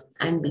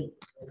and B.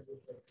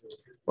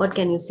 What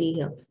can you see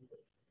here?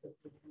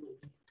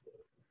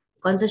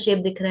 कौन सा shape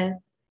दिख रहा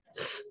है?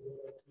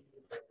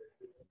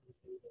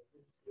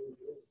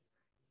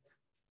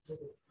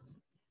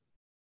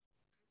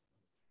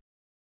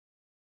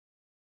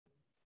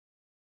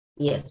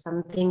 Yes,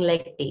 something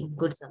like T.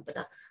 Good,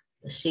 Sampata.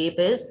 The shape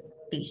is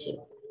T shape.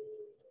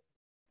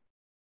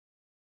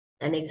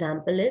 An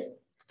example is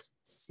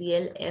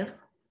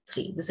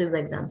CLF3. This is the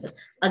example.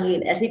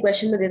 Again, ऐसी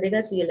question में दे देगा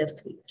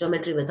CLF3.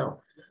 Geometry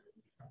बताओ.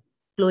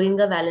 Chlorine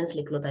का valence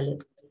लिख लो पहले.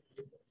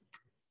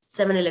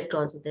 7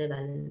 electrons होते हैं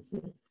valence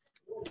में.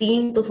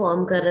 3 तो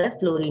form कर रहा है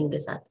fluorine के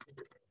साथ.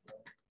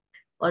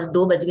 और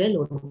 2 बच गए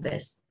lone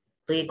pairs.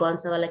 तो ये कौन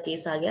सा वाला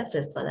केस आ गया?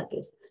 5th वाला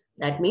case.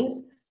 That means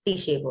T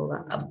shape होगा.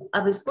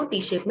 अब इसको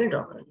T shape में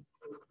draw करें.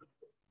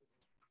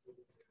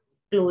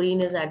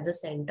 Chlorine is at the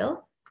center.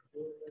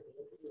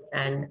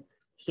 And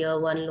here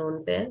one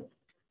lone pair,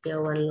 here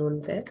one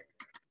lone pair,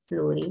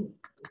 fluorine,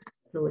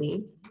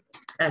 fluorine,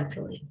 and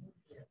fluorine.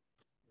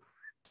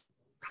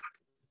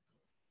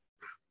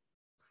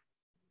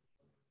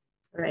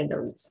 Write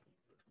down this.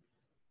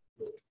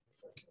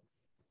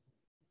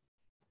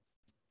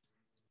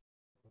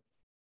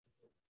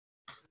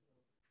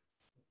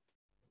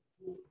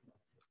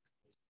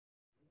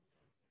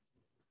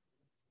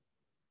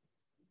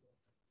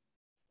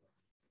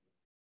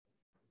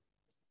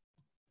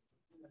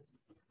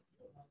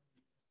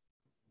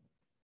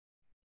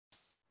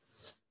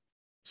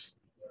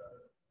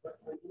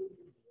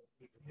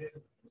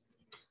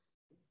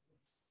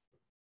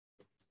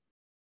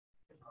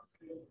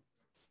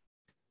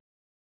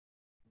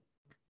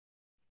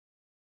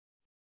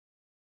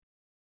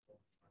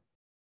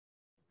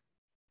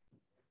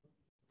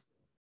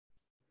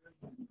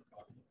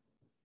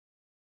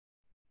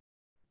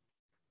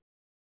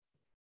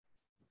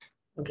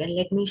 Okay,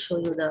 let me show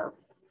you the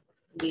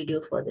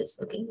video for this.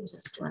 Okay,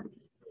 just one.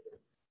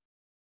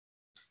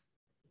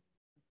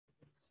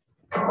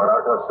 The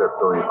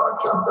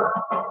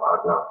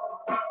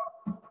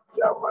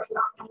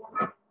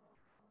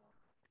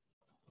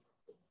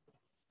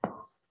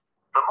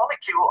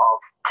molecule of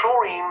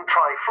chlorine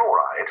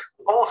trifluoride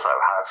also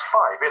has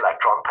 5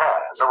 electron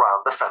pairs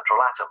around the central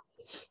atom.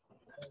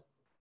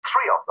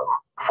 3 of them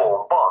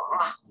form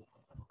bonds,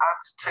 and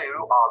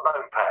 2 are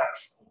lone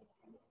pairs.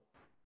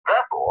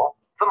 Therefore,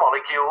 the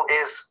molecule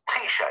is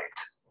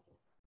T-shaped.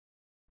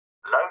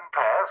 Lone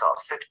pairs are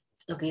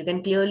situated. Okay, you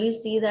can clearly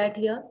see that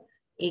here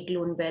एक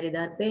lone pair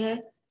इधर पे है,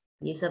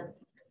 ये सब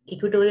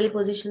equatorial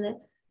position है,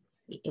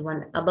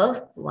 one above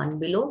one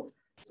below.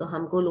 तो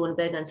हमको lone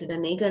pair consider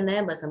नहीं करना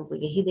है, बस हमको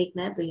यही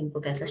देखना है. तो हमको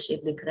कैसा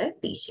शेप दिख रहा है,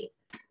 T shape.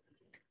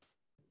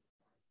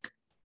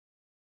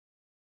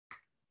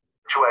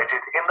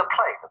 Situated in the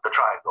plane of the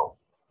triangle.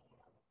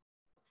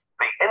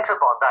 The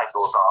interbond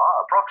angles are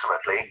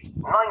approximately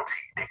 90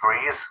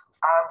 degrees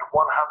and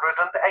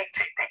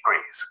 180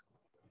 degrees.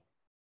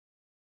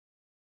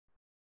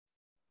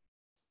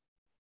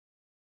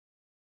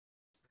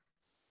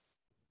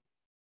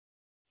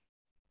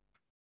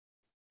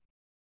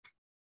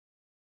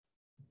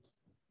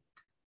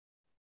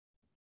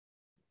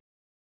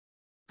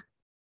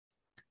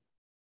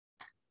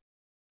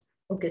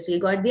 Okay, so you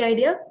got the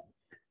idea.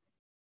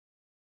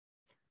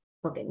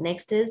 Okay,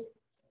 next is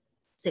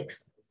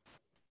 6.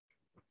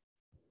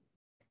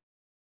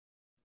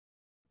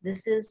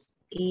 This is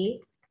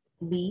A,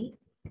 B,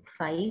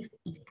 5,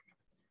 E.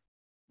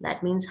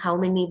 That means how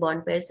many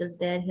bond pairs is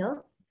there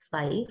here?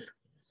 5.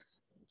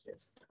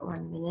 Just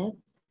 1 minute.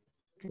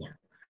 Yeah.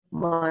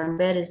 Bond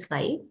pair is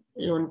 5.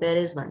 Lone pair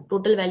is 1.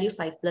 Total value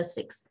 5 plus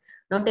 6.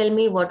 Now tell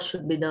me what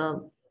should be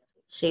the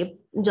shape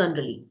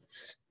generally.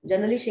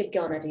 Generally shape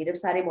क्या होना चाहिए जब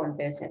सारे bond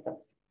pairs हैं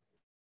तब?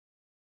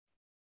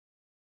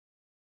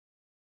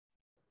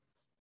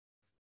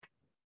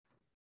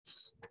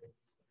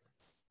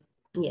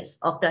 Yes,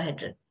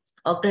 octahedral.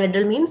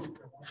 Octahedral means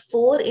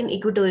 4 in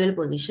equatorial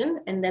position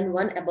and then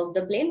 1 above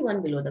the plane,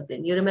 1 below the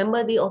plane. You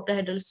remember the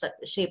octahedral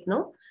shape,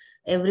 no?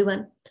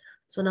 Everyone.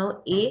 So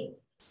now A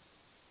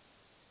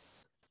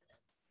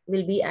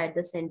will be at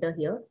the center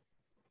here.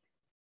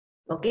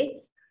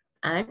 Okay.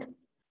 And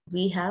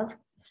we have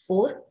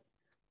 4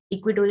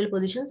 equatorial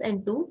positions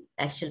and 2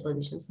 axial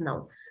positions.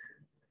 Now,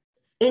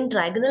 in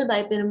trigonal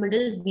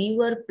bipyramidal, we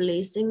were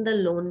placing the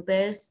lone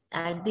pairs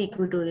at the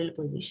equatorial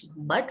position.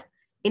 But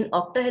in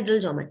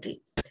octahedral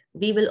geometry,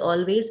 we will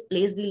always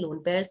place the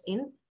lone pairs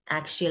in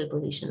axial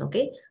position.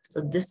 Okay.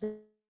 So this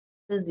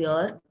is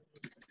your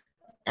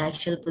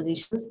axial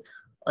positions,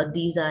 or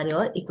these are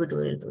your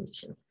equatorial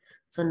positions.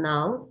 So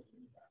now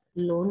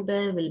lone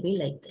pair will be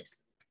like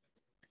this.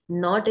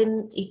 Not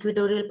in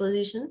equatorial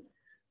position,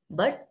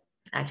 but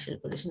axial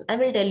position. I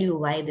will tell you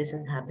why this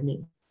is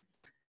happening.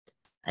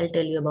 I'll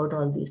tell you about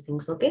all these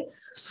things, okay?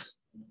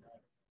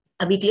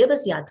 अभी clear,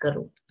 बस याद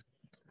करो.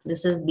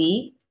 This is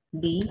B,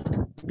 B,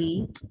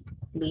 B,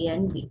 B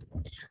and B.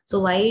 So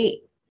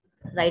why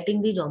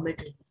writing the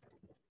geometry?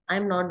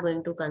 I'm not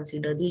going to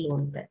consider the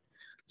lone pair.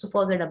 So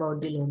forget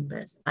about the lone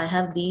pairs. I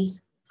have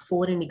these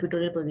 4 in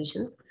equatorial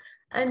positions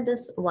and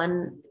this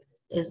one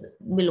is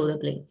below the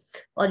plane.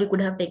 Or you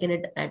could have taken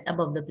it at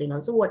above the plane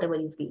also, whatever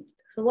you feel.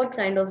 So what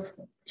kind of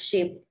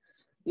shape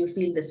you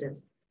feel this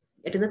is?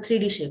 It is a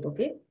 3D shape,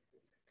 okay?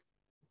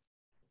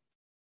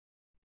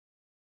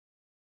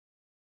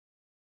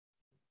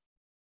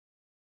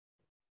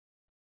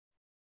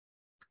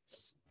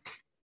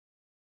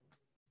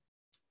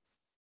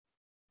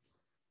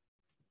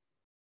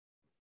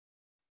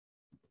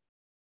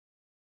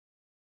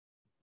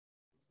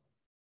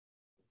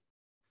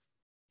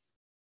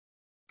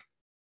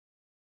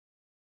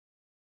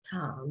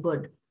 हाँ,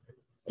 good.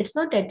 It's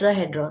not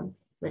tetrahedron.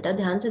 बेटा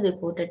ध्यान से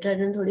देखो,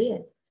 tetrahedron थोड़ी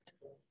है.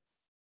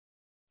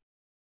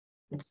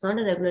 It's not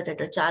a regular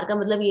tetra. 4 का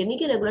मतलब ये नहीं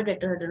कि regular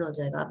tetrahedron हो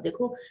जाएगा. आप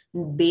देखो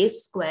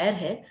बेस स्क्वायर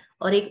है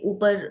और एक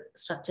ऊपर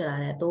स्ट्रक्चर आ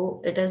रहा है,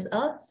 तो it is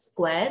a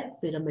square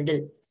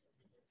pyramidal.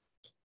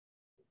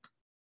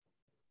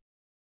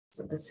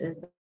 So this is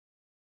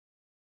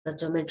the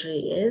geometry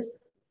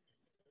is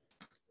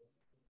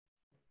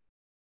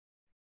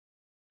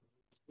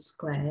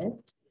square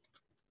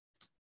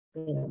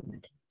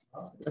pyramid.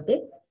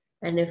 Okay.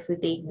 And if we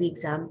take the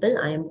example,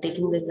 I am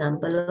taking the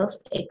example of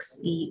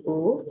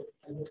XeOF4.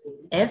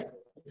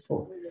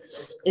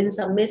 इन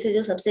सब में से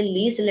जो सबसे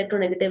लीस्ट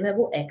इलेक्ट्रोनेगेटिव है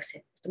वो X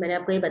है. तो मैंने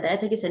आपको ये बताया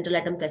था कि सेंट्रल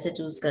एटम कैसे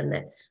चूज करना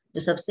है.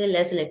 जो सबसे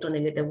लेस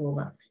इलेक्ट्रोनेगेटिव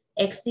होगा,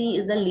 Xe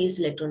is the least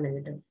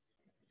electronegative.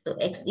 तो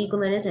Xe को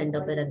मैंने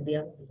सेंटर पे रख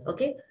दिया.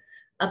 ओके.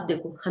 अब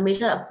देखो,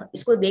 हमेशा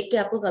इसको देख के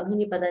आपको कभी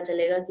नहीं पता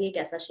चलेगा कि ये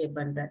कैसा शेप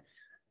बन रहा है.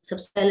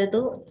 सबसे पहले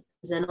तो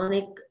ज़ेनॉन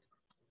एक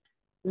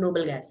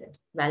नोबल गैस है,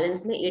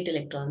 वैलेंस में 8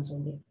 इलेक्ट्रॉन्स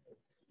होंगे,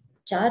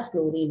 4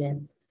 फ्लोरीन है,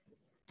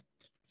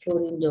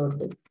 फ्लोरीन जोड़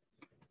दो,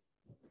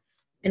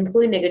 एंड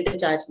कोई नेगेटिव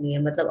चार्ज नहीं है,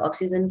 मतलब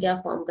ऑक्सीजन क्या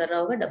फॉर्म कर रहा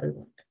होगा, double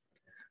bond.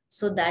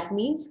 So that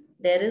means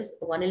there is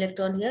 1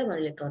 electron here, 1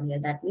 electron here.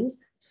 That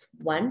means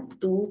 1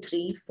 2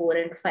 3 4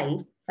 and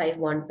 5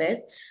 bond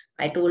pairs.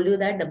 I told you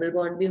that double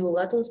bond भी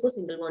होगा तो उसको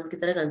सिंगल बॉन्ड की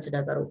तरह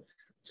कंसिडर करो.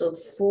 सो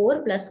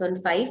 4 +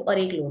 1 5 और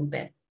एक लोन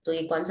पेयर. तो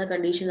ये कौन सा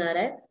कंडीशन आ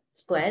रहा है,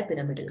 स्क्वायर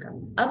पिरामिडल का.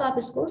 अब आप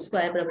इसको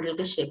स्क्वायर पिरामिडल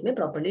के शेप में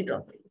प्रॉपर्ली ड्रॉ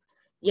करिए.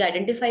 ये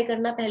आइडेंटिफाई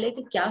करना पहले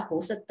कि क्या हो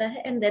सकता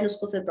है एंड देन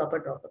उसको फिर प्रॉपर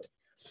ड्रॉ करो.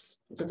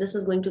 So this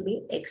is going to be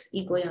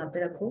Xe को यहाँ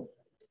पे रखो,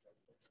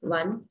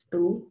 1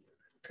 2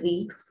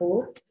 3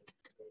 4,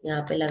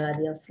 यहाँ पे लगा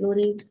दिया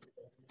फ्लोरीन,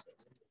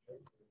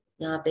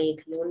 यहाँ पे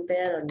एक लोन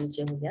पेयर और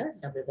नीचे हो गया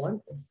double bond.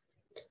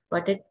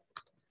 Got it?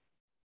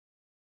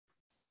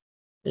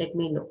 Let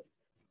me know.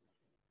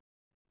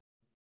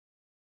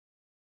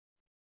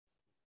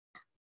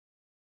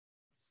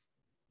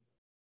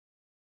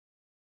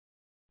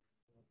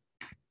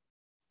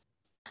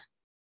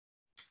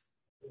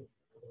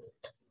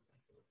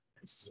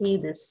 see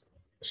this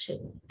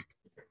shape.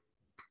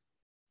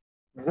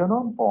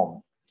 Xenon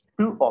forms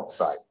two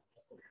oxides,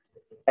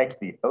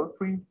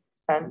 XeO3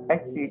 and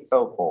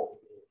XeO4.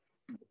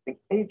 The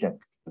agent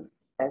is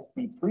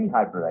sp3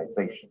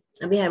 hybridization.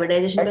 अभी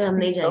hybridization पे हम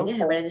नहीं जाएंगे.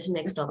 XeO4 Hybridization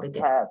next topic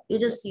है. You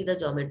just see the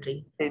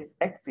geometry. In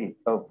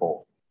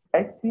XeO4,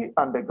 Xe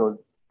undergoes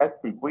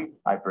sp3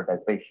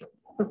 hybridization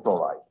to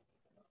fluoride.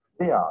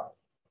 They are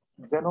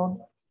xenon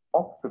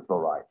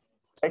oxyfluoride,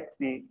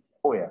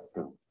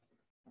 XeOF2,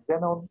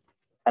 xenon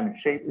and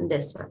shape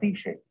This one.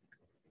 T-shape.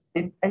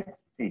 In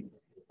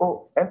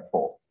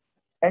XeOF4,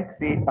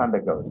 Xe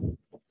undergoes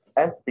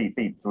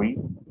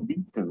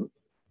sp3b2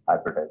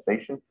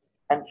 hybridization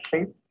and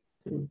shape.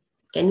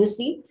 Can you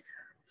see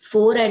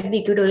 4 at the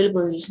equatorial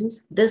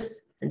positions?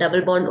 This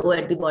double bond O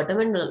at the bottom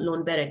and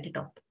lone pair at the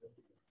top.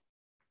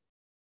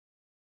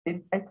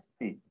 In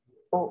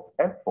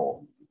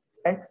XeOF4,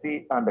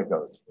 Xe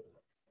undergoes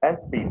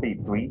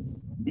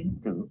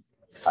sp3b2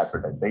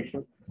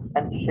 hybridization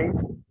and shape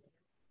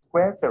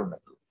square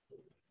perimeter.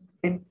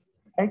 In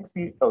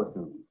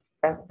XeO2,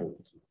 F2,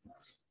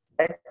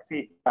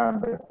 Xe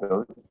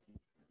undergoes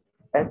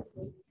S.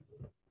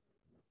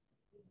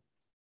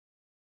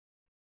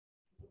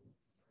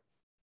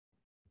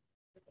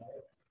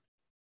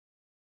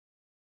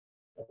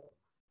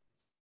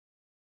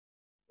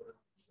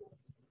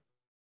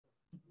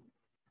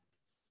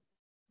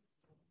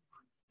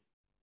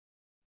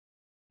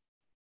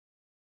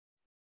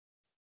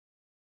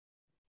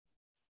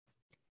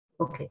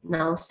 Okay,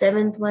 now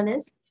 7th one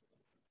is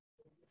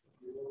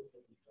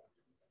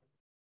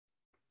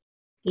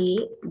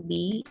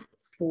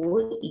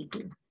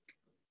AB4E2.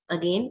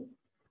 Again,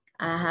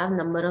 I have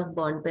number of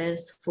bond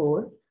pairs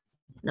 4,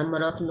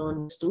 number of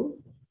lones 2,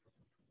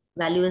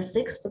 value is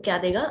 6. So क्या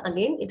देगा?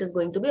 Again, it is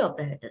going to be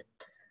octahedral.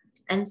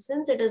 And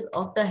since it is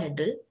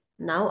octahedral,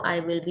 now I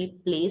will be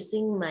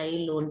placing my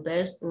lone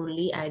pairs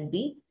only at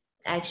the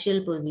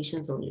axial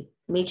positions only.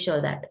 Make sure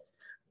that.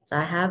 So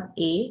I have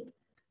A,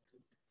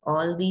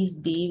 all these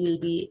B will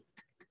be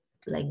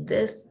like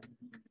this.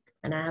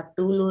 And I have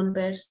 2 lone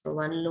pairs. So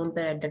 1 lone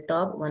pair at the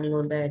top, 1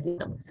 lone pair at the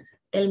bottom.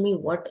 Tell me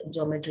what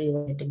geometry you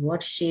are getting,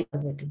 what shape you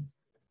are getting.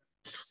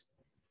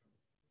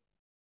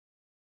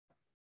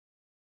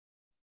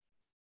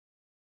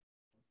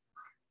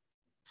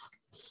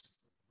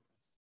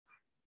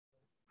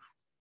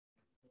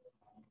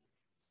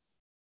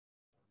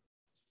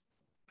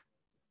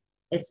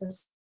 It's a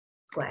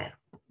square,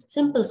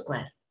 simple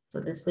square. So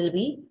this will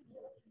be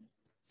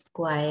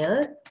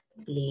square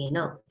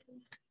planar.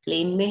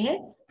 Plane में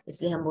है,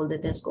 इसलिए हम बोल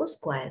देते हैं इसको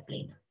square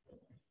planar.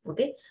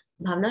 Okay,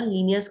 भावना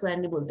linear square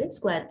नहीं बोलते,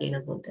 square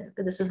planar बोलते हैं.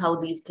 So this is how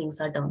these things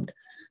are termed.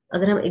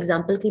 अगर हम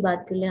example की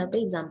बात कर ले, यहाँ पे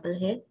example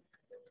है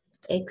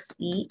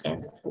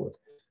XeF4.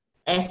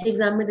 ऐसे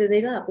एग्जाम में दे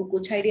देगा, आपको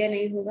कुछ आइडिया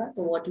नहीं होगा,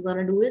 तो what you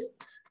gonna do is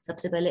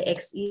सबसे पहले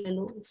Xe ले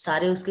लो,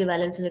 सारे उसके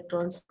वैलेंस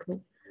इलेक्ट्रॉन्स रखो,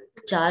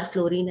 4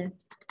 फ्लोरीन है,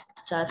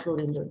 4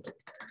 फ्लोरीन जोड़ दो,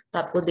 तो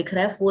आपको दिख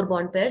रहा है 4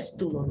 बॉन्ड पेयर्स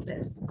 2 लोन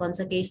पेयर्स. कौन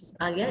सा केस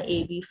आ गया?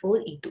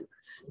 AB4E2.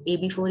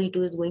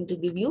 AB4E2 is going to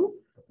give you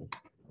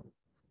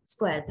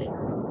square plane.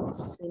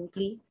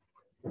 Simply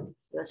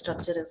your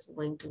structure is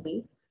going to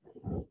be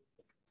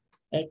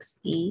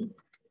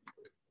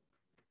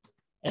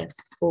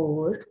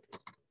XeF4,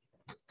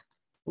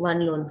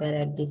 1 lone pair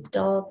at the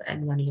top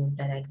and 1 lone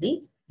pair at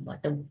the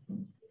bottom.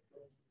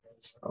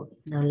 Okay.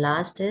 Now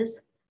last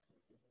is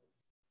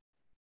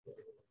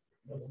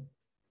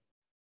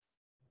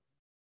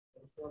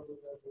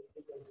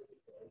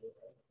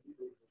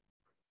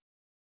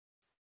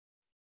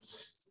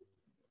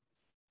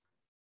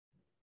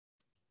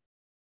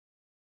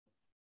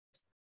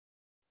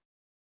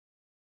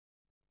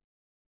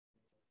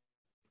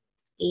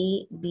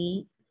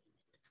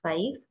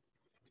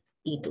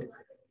AB5E2.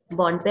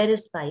 Bond pair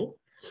is 5,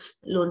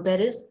 lone pair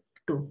is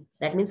 2.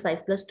 That means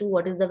 5 plus 2,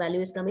 what is the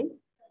value is coming?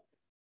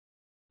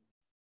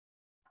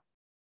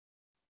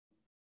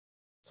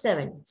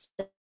 7.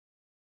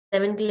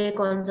 7 के लिए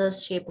कौन सा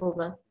shape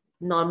होगा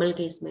normal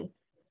case में?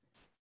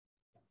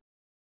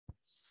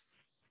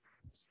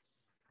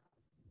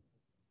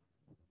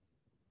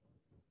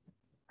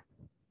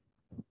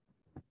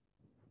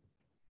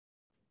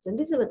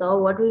 जल्दी से बताओ,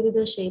 what will be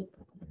the shape?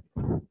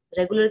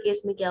 Regular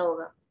case में क्या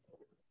होगा?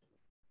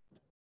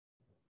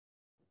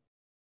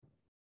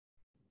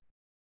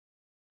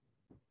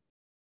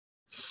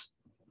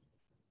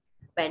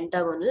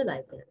 पेंटागोनल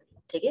बाइपिरामिड.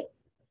 ठीक है,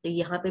 तो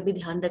यहाँ पे भी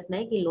ध्यान रखना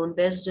है कि लोन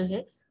पेयर्स जो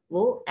है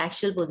वो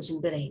एक्चुअल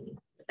पोजीशन पे रहेंगे.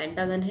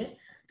 पेंटागन है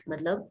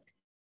मतलब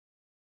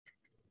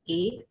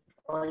ए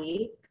और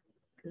ये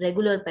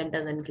रेगुलर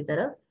पेंटागन की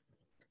तरह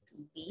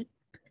B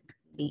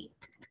B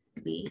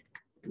B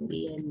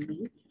B and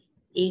B,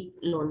 एक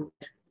लोन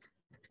पेयर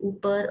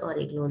ऊपर और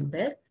एक लोन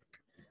पेयर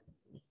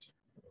नीचे.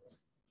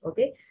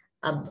 ओके,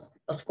 अब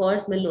ऑफ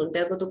कोर्स मैं लोन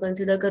पेयर को तो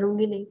कंसीडर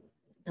करूंगी नहीं.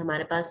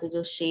 हमारे पास ये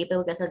जो शेप है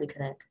वो कैसा दिख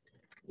रहा है?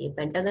 ये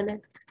पेंटागन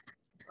है,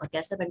 और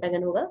कैसा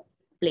पेंटागन होगा?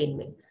 प्लेन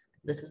में.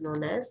 This is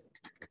known as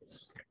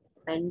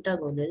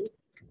pentagonal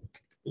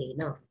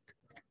planar.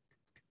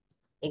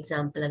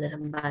 Example अगर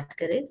हम बात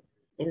करें,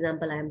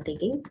 example I am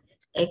taking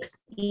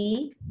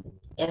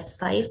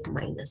XeF5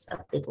 minus.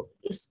 अब देखो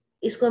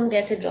इसको हम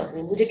कैसे ड्रॉ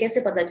करेंगे, मुझे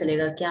कैसे पता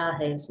चलेगा क्या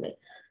है इसमें।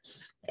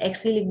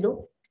 Xe लिख दो,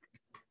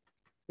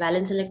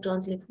 वैलेंस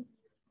इलेक्ट्रॉन्स लिखो,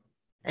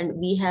 and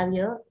we have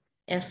here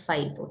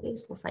F5। Okay,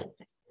 इसको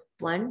 5 है,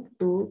 1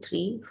 2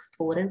 3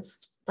 4 एंड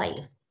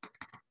 5।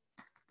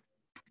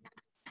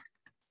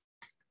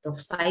 तो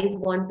 5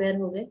 बॉन्ड पेयर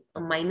हो गए।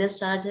 अब माइनस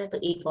चार्ज है तो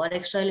एक और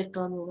एक्स्ट्रा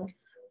इलेक्ट्रॉन होगा,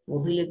 वो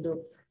भी लिख दो।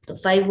 तो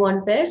 5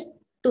 bond pairs,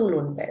 2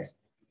 lone pairs.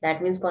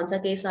 That means कौन सा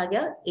केस आ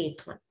गया,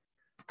 8th वन।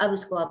 अब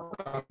इसको आप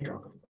ड्रॉ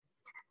कर दो।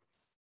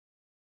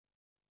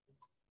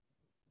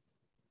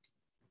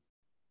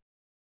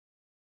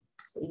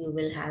 So you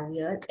will have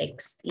here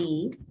Xe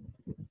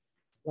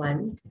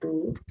 1 2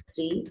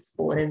 3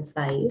 4 and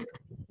 5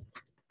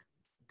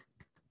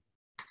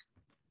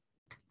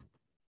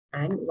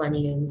 and one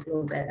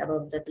lone pair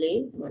above the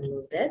plane, one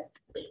lone pair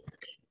below the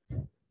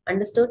plane.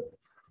 Understood?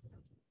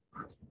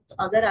 तो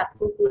अगर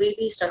आपको कोई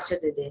भी structure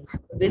they they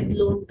with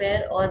lone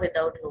pair और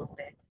विदाउट लोन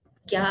पेयर,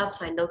 क्या आप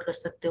फाइंड आउट कर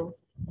सकते हो?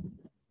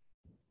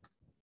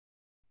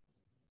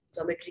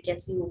 ज्योमेट्री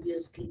कैसी होगी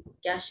उसकी,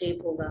 क्या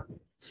शेप होगा?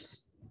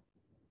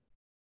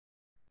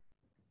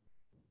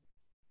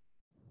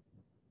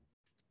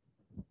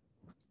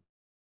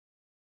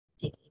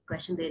 ठीक है,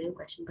 क्वेश्चन दे रही हूँ,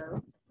 क्वेश्चन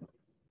करो।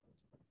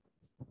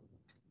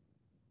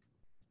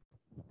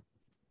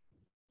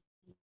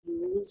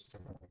 Use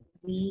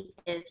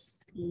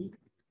VSEPR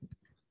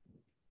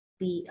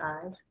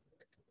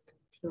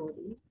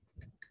theory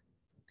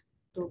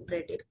to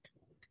predict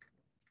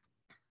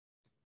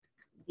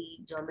the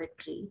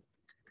geometry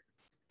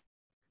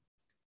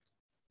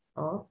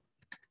of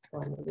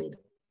following.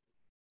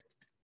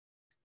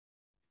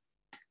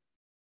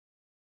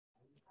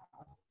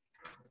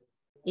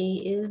 A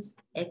is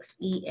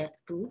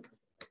XeF2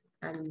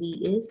 and B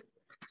is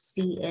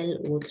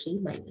ClO3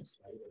 minus।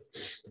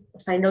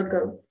 Find out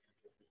करो,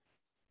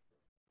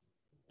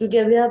 क्योंकि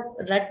अभी आप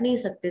रट नहीं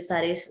सकते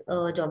सारे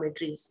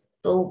ज्योमेट्रीज,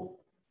 तो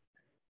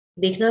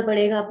देखना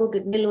पड़ेगा आपको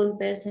कितने लोन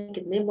पेयर्स हैं,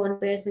 कितने बॉन्ड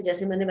पेयर्स हैं,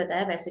 जैसे मैंने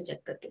बताया वैसे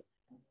चेक करके।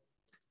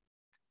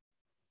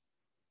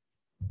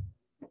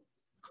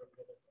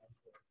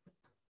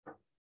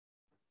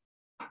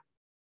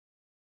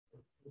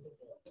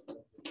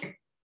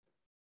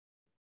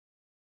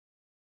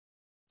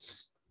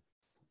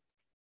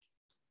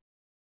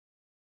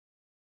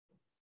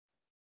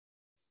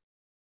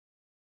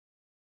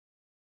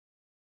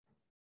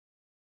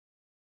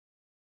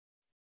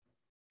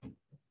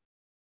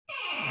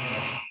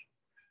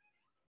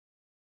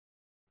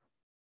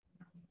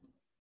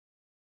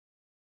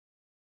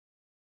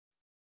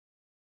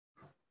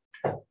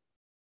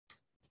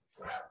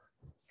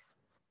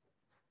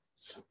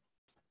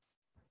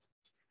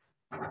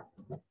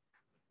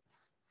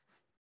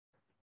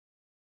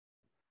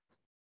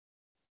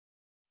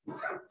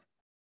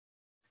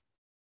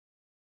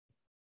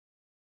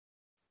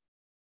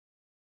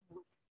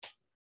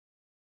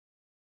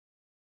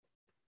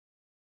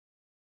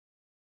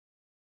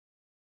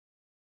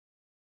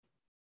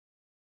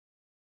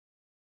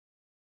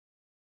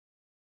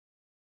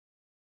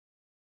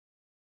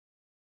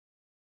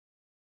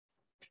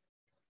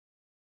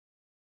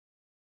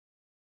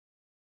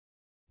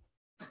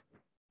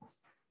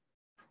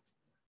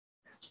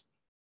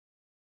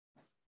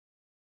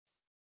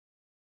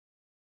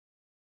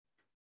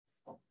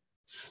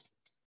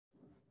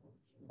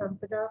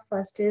 Sampana,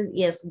 first is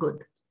yes,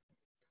 good.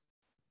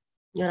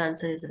 Your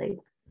answer is right.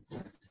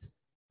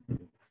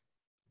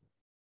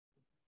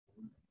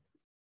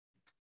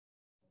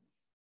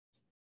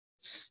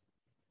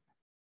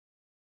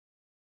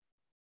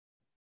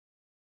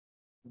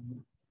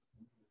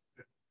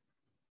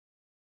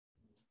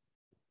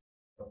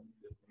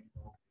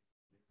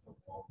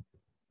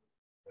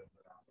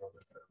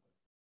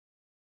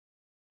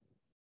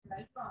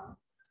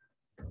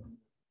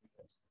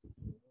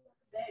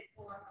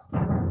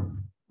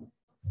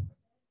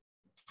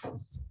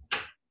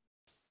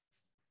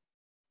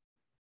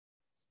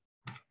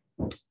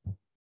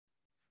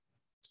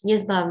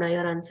 Yes, Bhavna,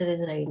 your answer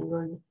is right.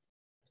 Good.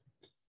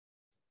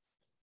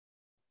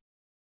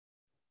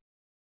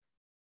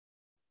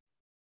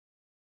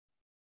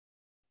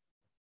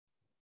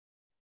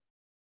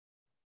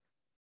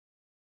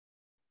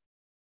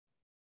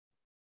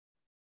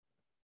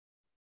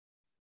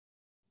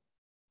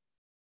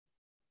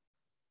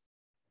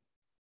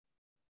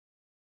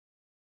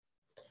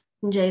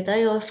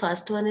 Jaita, your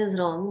first one is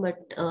wrong,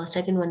 but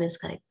second one is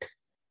correct.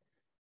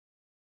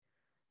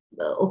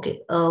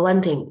 Okay,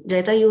 one thing,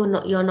 Jaita,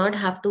 you're not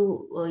have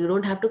to you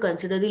don't have to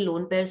consider the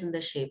lone pairs in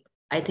the shape.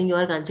 I think you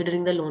are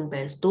considering the lone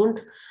pairs. Don't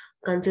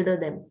consider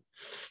them.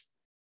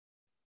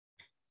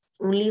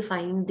 Only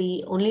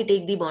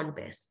take the bond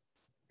pairs.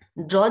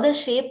 Draw the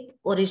shape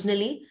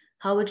originally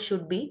how it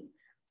should be,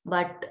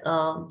 but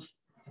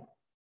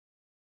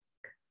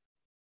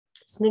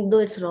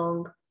Snigdho, it's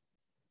wrong.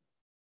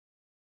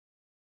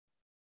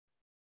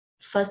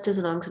 First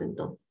is wrong,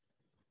 Snigdho.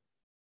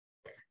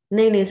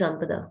 नहीं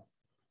Sampada.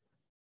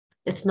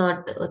 It's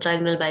not a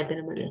trigonal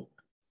bipyramidal.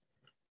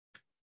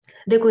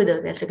 देखो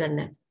इधर कैसे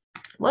करना है.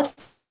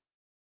 What's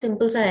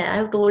simple सा है. I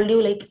have told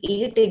you like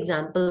 8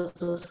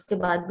 examples. उसके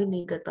बाद भी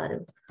नहीं कर पा रहे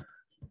हो.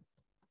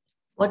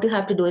 What you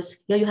have to do is,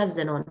 here you have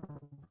xenon.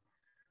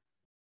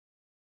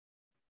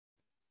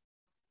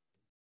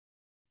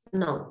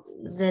 Now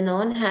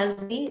xenon has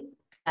the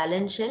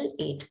valence shell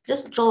 8.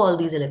 Just draw all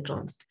these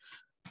electrons.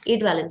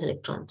 8 valence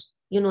electrons.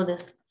 You know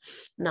this.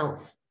 Now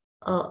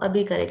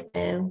अभी correct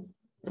है.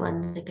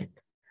 1 second.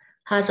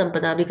 हाँ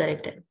संपदा अभी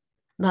करेक्ट है.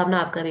 भावना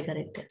आपका भी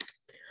करेक्ट है.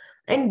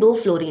 And 2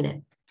 fluorine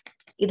है.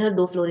 इधर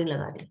 2 फ्लोरीन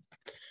लगा दी.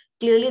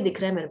 क्लियरली दिख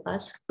रहा है मेरे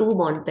पास 2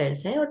 बॉन्ड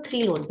पेयर्स है और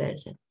 3 लोन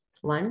पेयर्स है.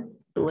 1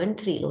 2 and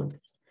 3 lone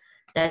pairs.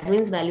 That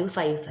means value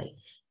 5 5.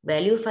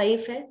 Value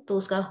 5 है तो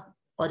उसका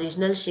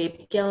ओरिजिनल शेप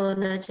क्या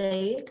होना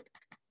चाहिए?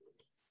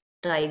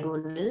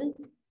 Trigonal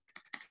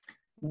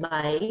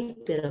bi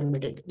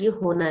pyramidal. ये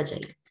होना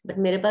चाहिए. बट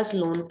मेरे पास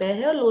लोन पेयर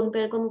है और लोन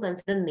पेयर को हम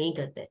कंसिडर नहीं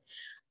करते.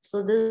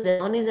 So this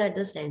xenon is at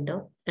the center,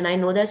 and I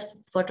know that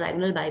for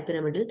trigonal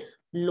bipyramidal,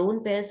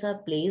 lone pairs are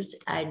placed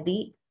at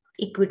the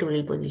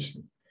equatorial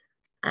position,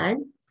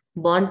 and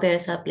bond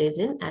pairs are placed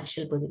in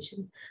axial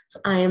position. So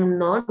I am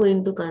not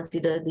going to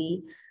consider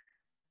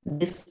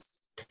this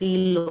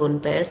 3 lone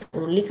pairs.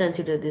 Only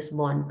consider this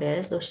bond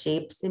pairs. So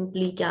shape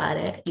simply क्या आ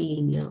रहा है?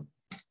 Linear.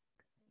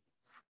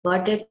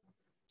 Got it?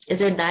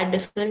 Is it that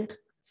difficult?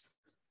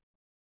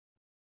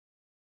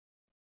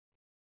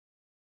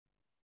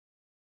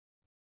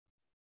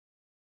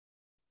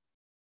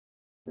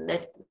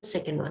 That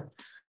second one.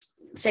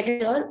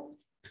 Second one,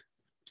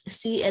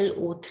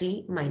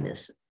 ClO3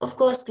 minus. Of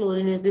course,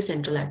 chlorine is the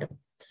central atom.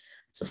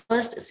 So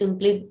first,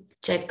 simply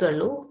check कर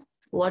लो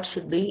what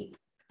should be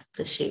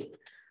the shape.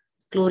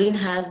 Chlorine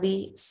has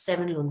the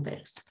 7 lone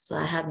pairs. So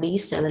I have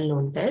these 7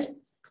 lone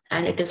pairs,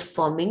 and it is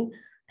forming,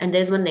 and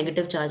there's one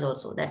negative charge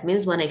also. That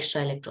means 1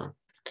 extra electron.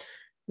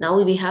 Now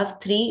we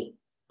have 3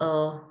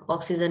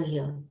 oxygen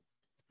here.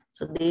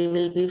 So they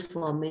will be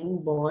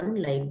forming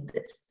bond like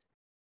this.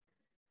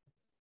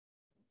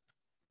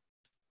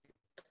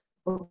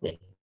 Okay.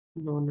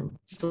 No,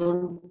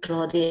 don't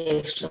draw the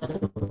extra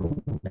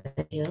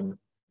here,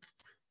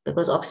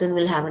 because oxygen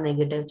will have a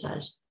negative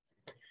charge,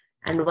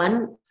 and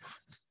 1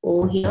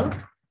 O here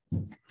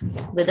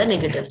with a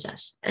negative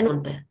charge and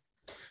 1 pair.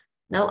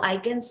 Now I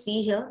can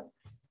see here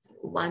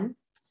 1,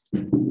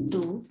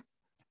 2,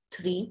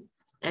 3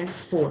 and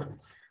 4.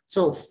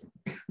 So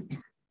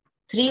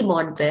 3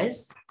 bond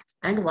pairs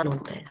and 1 lone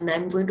pair, and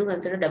I'm going to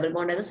consider double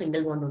bond as a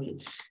single bond only.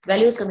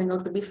 Value is coming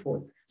out to be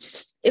 4.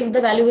 If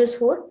the value is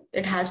 4,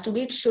 it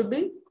should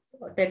be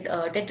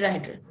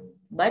tetrahedral.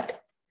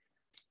 But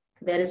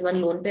there is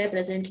 1 lone pair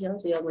present here,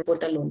 so you are going to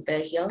put a lone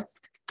pair here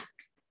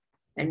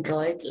and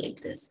draw it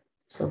like this.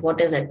 So what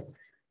is it?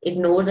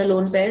 Ignore the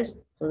lone pairs.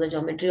 So the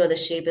geometry or the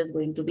shape is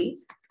going to be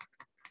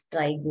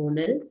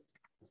trigonal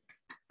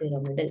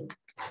pyramidal.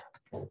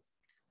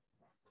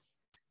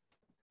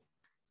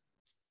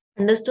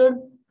 Understood?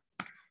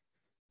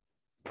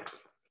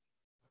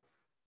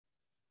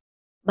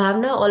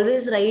 Bhavna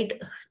always right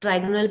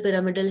trigonal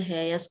pyramidal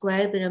है या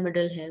square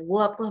pyramidal है, वो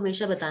आपको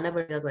हमेशा बताना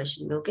पड़ेगा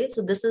question में. Okay,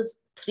 so this is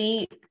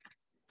 3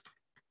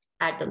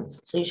 atoms,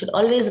 so you should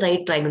always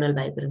write trigonal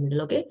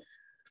bipyramidal. Okay,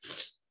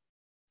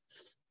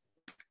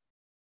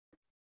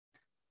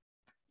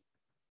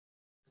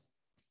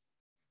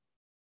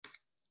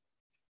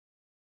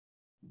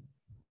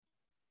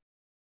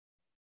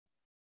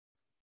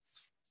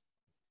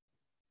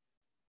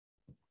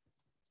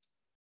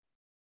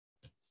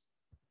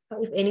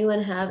 if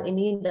anyone have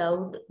any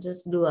doubt,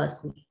 just do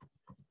ask me.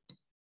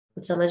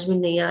 कुछ समझ में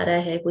नहीं आ रहा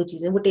है कोई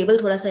चीजें, वो टेबल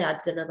थोड़ा सा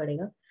याद करना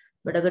पड़ेगा,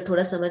 बट अगर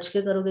थोड़ा समझ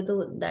के करोगे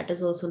तो that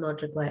is also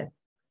not required.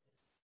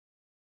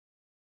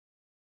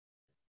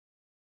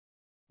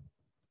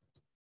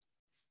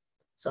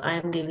 So I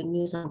am giving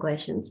you some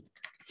questions.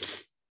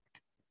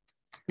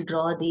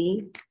 Draw the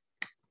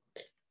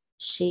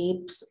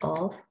shapes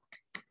of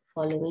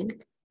following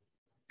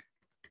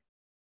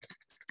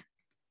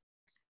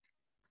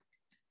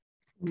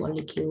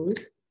molecules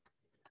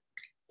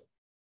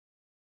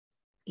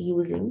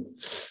using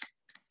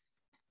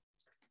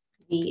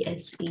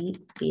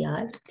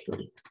VSEPR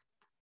theory.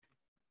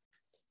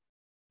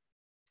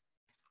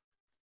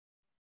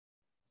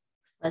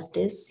 First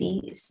is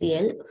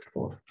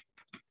CCl4,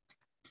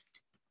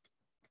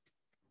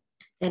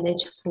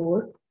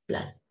 NH4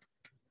 plus.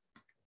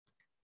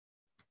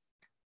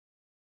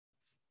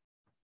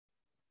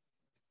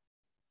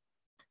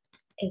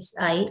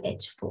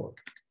 SiH4.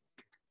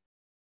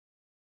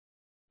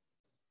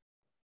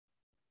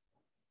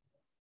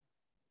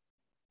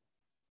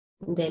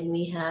 Then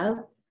we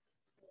have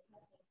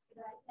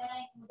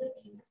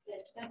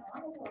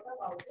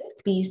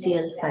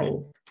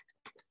PCl5,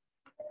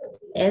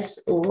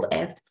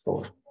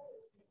 SOF4,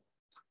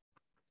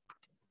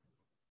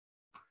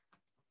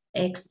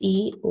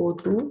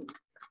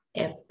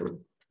 XeO2F2.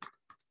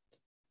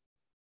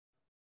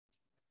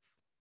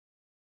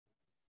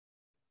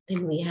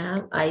 Then we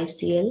have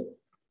ICl3,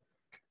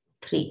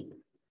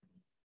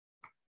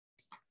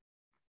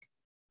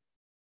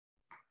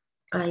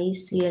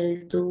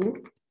 ICl2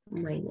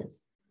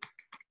 minus,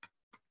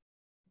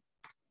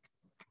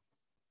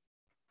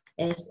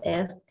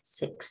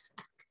 SF6,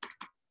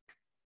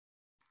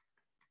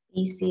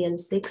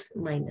 PCl6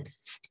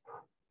 minus.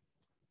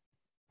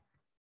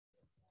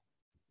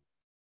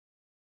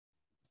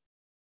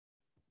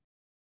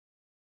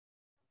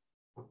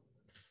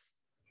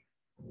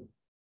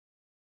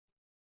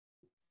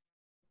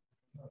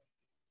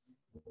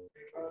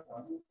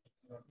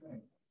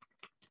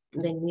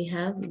 Then we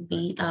have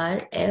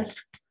BRF5.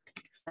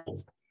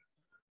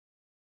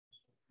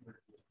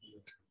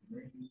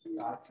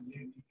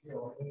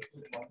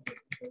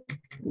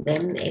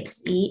 Then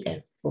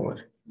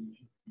XeF4.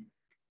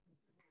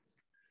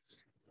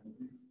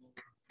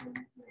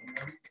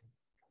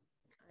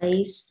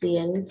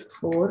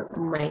 ICl4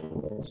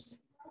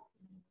 minus.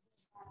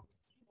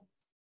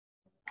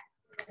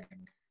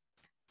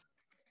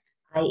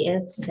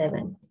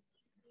 IF7.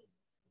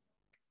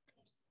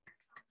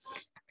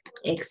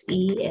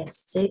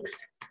 XeF6.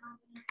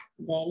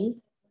 Then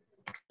you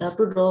have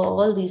to draw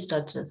all these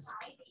structures.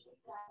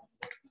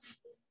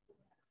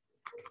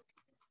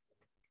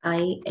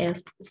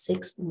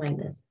 IF6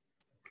 minus.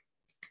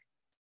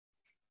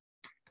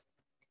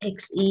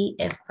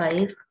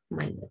 XeF5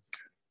 minus.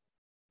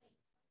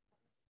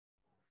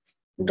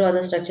 Draw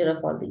the structure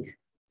of all these.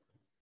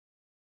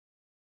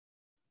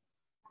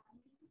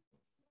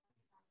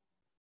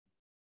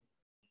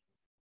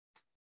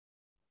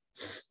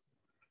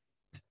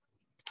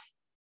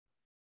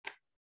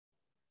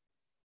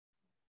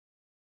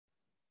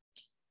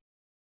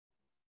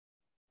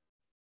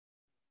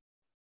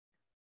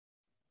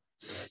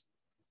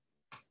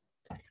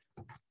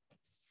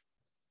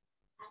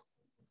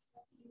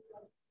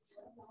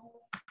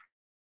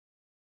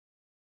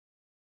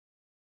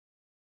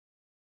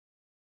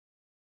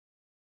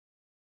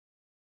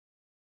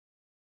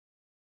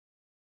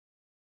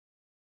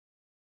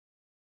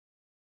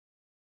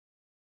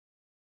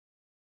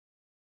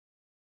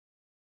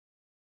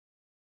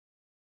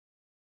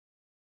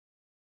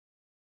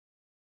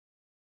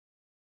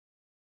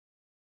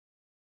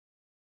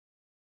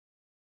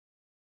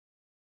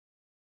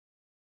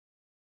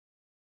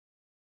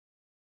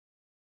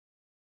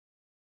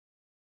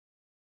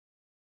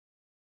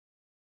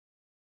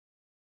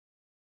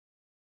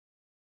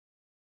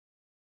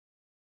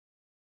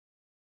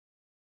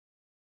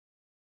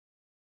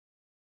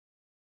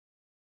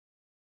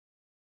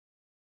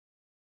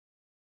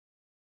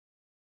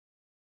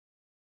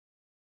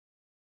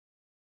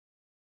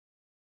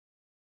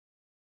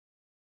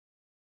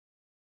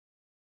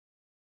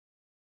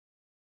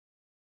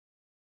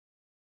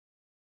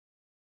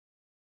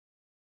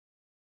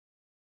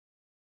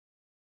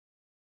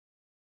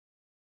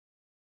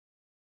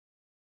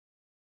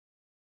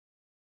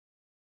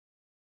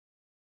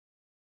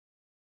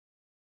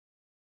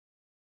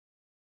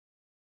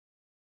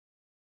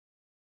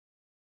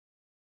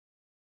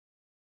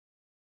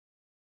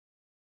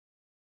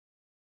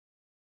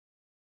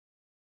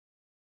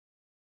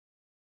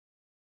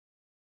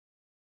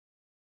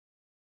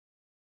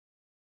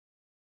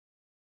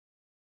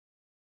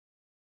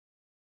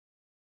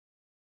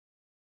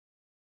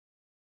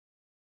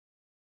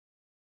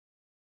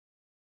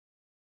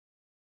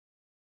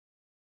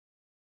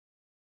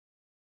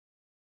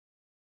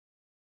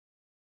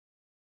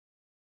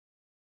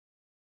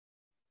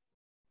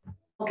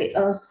 Okay,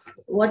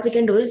 what we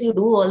can do is you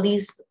do all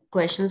these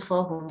questions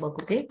for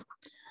homework, okay?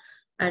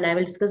 And I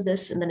will discuss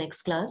this in the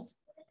next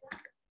class.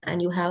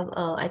 And you have,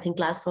 I think,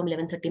 class from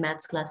 11:30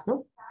 maths class,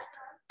 no?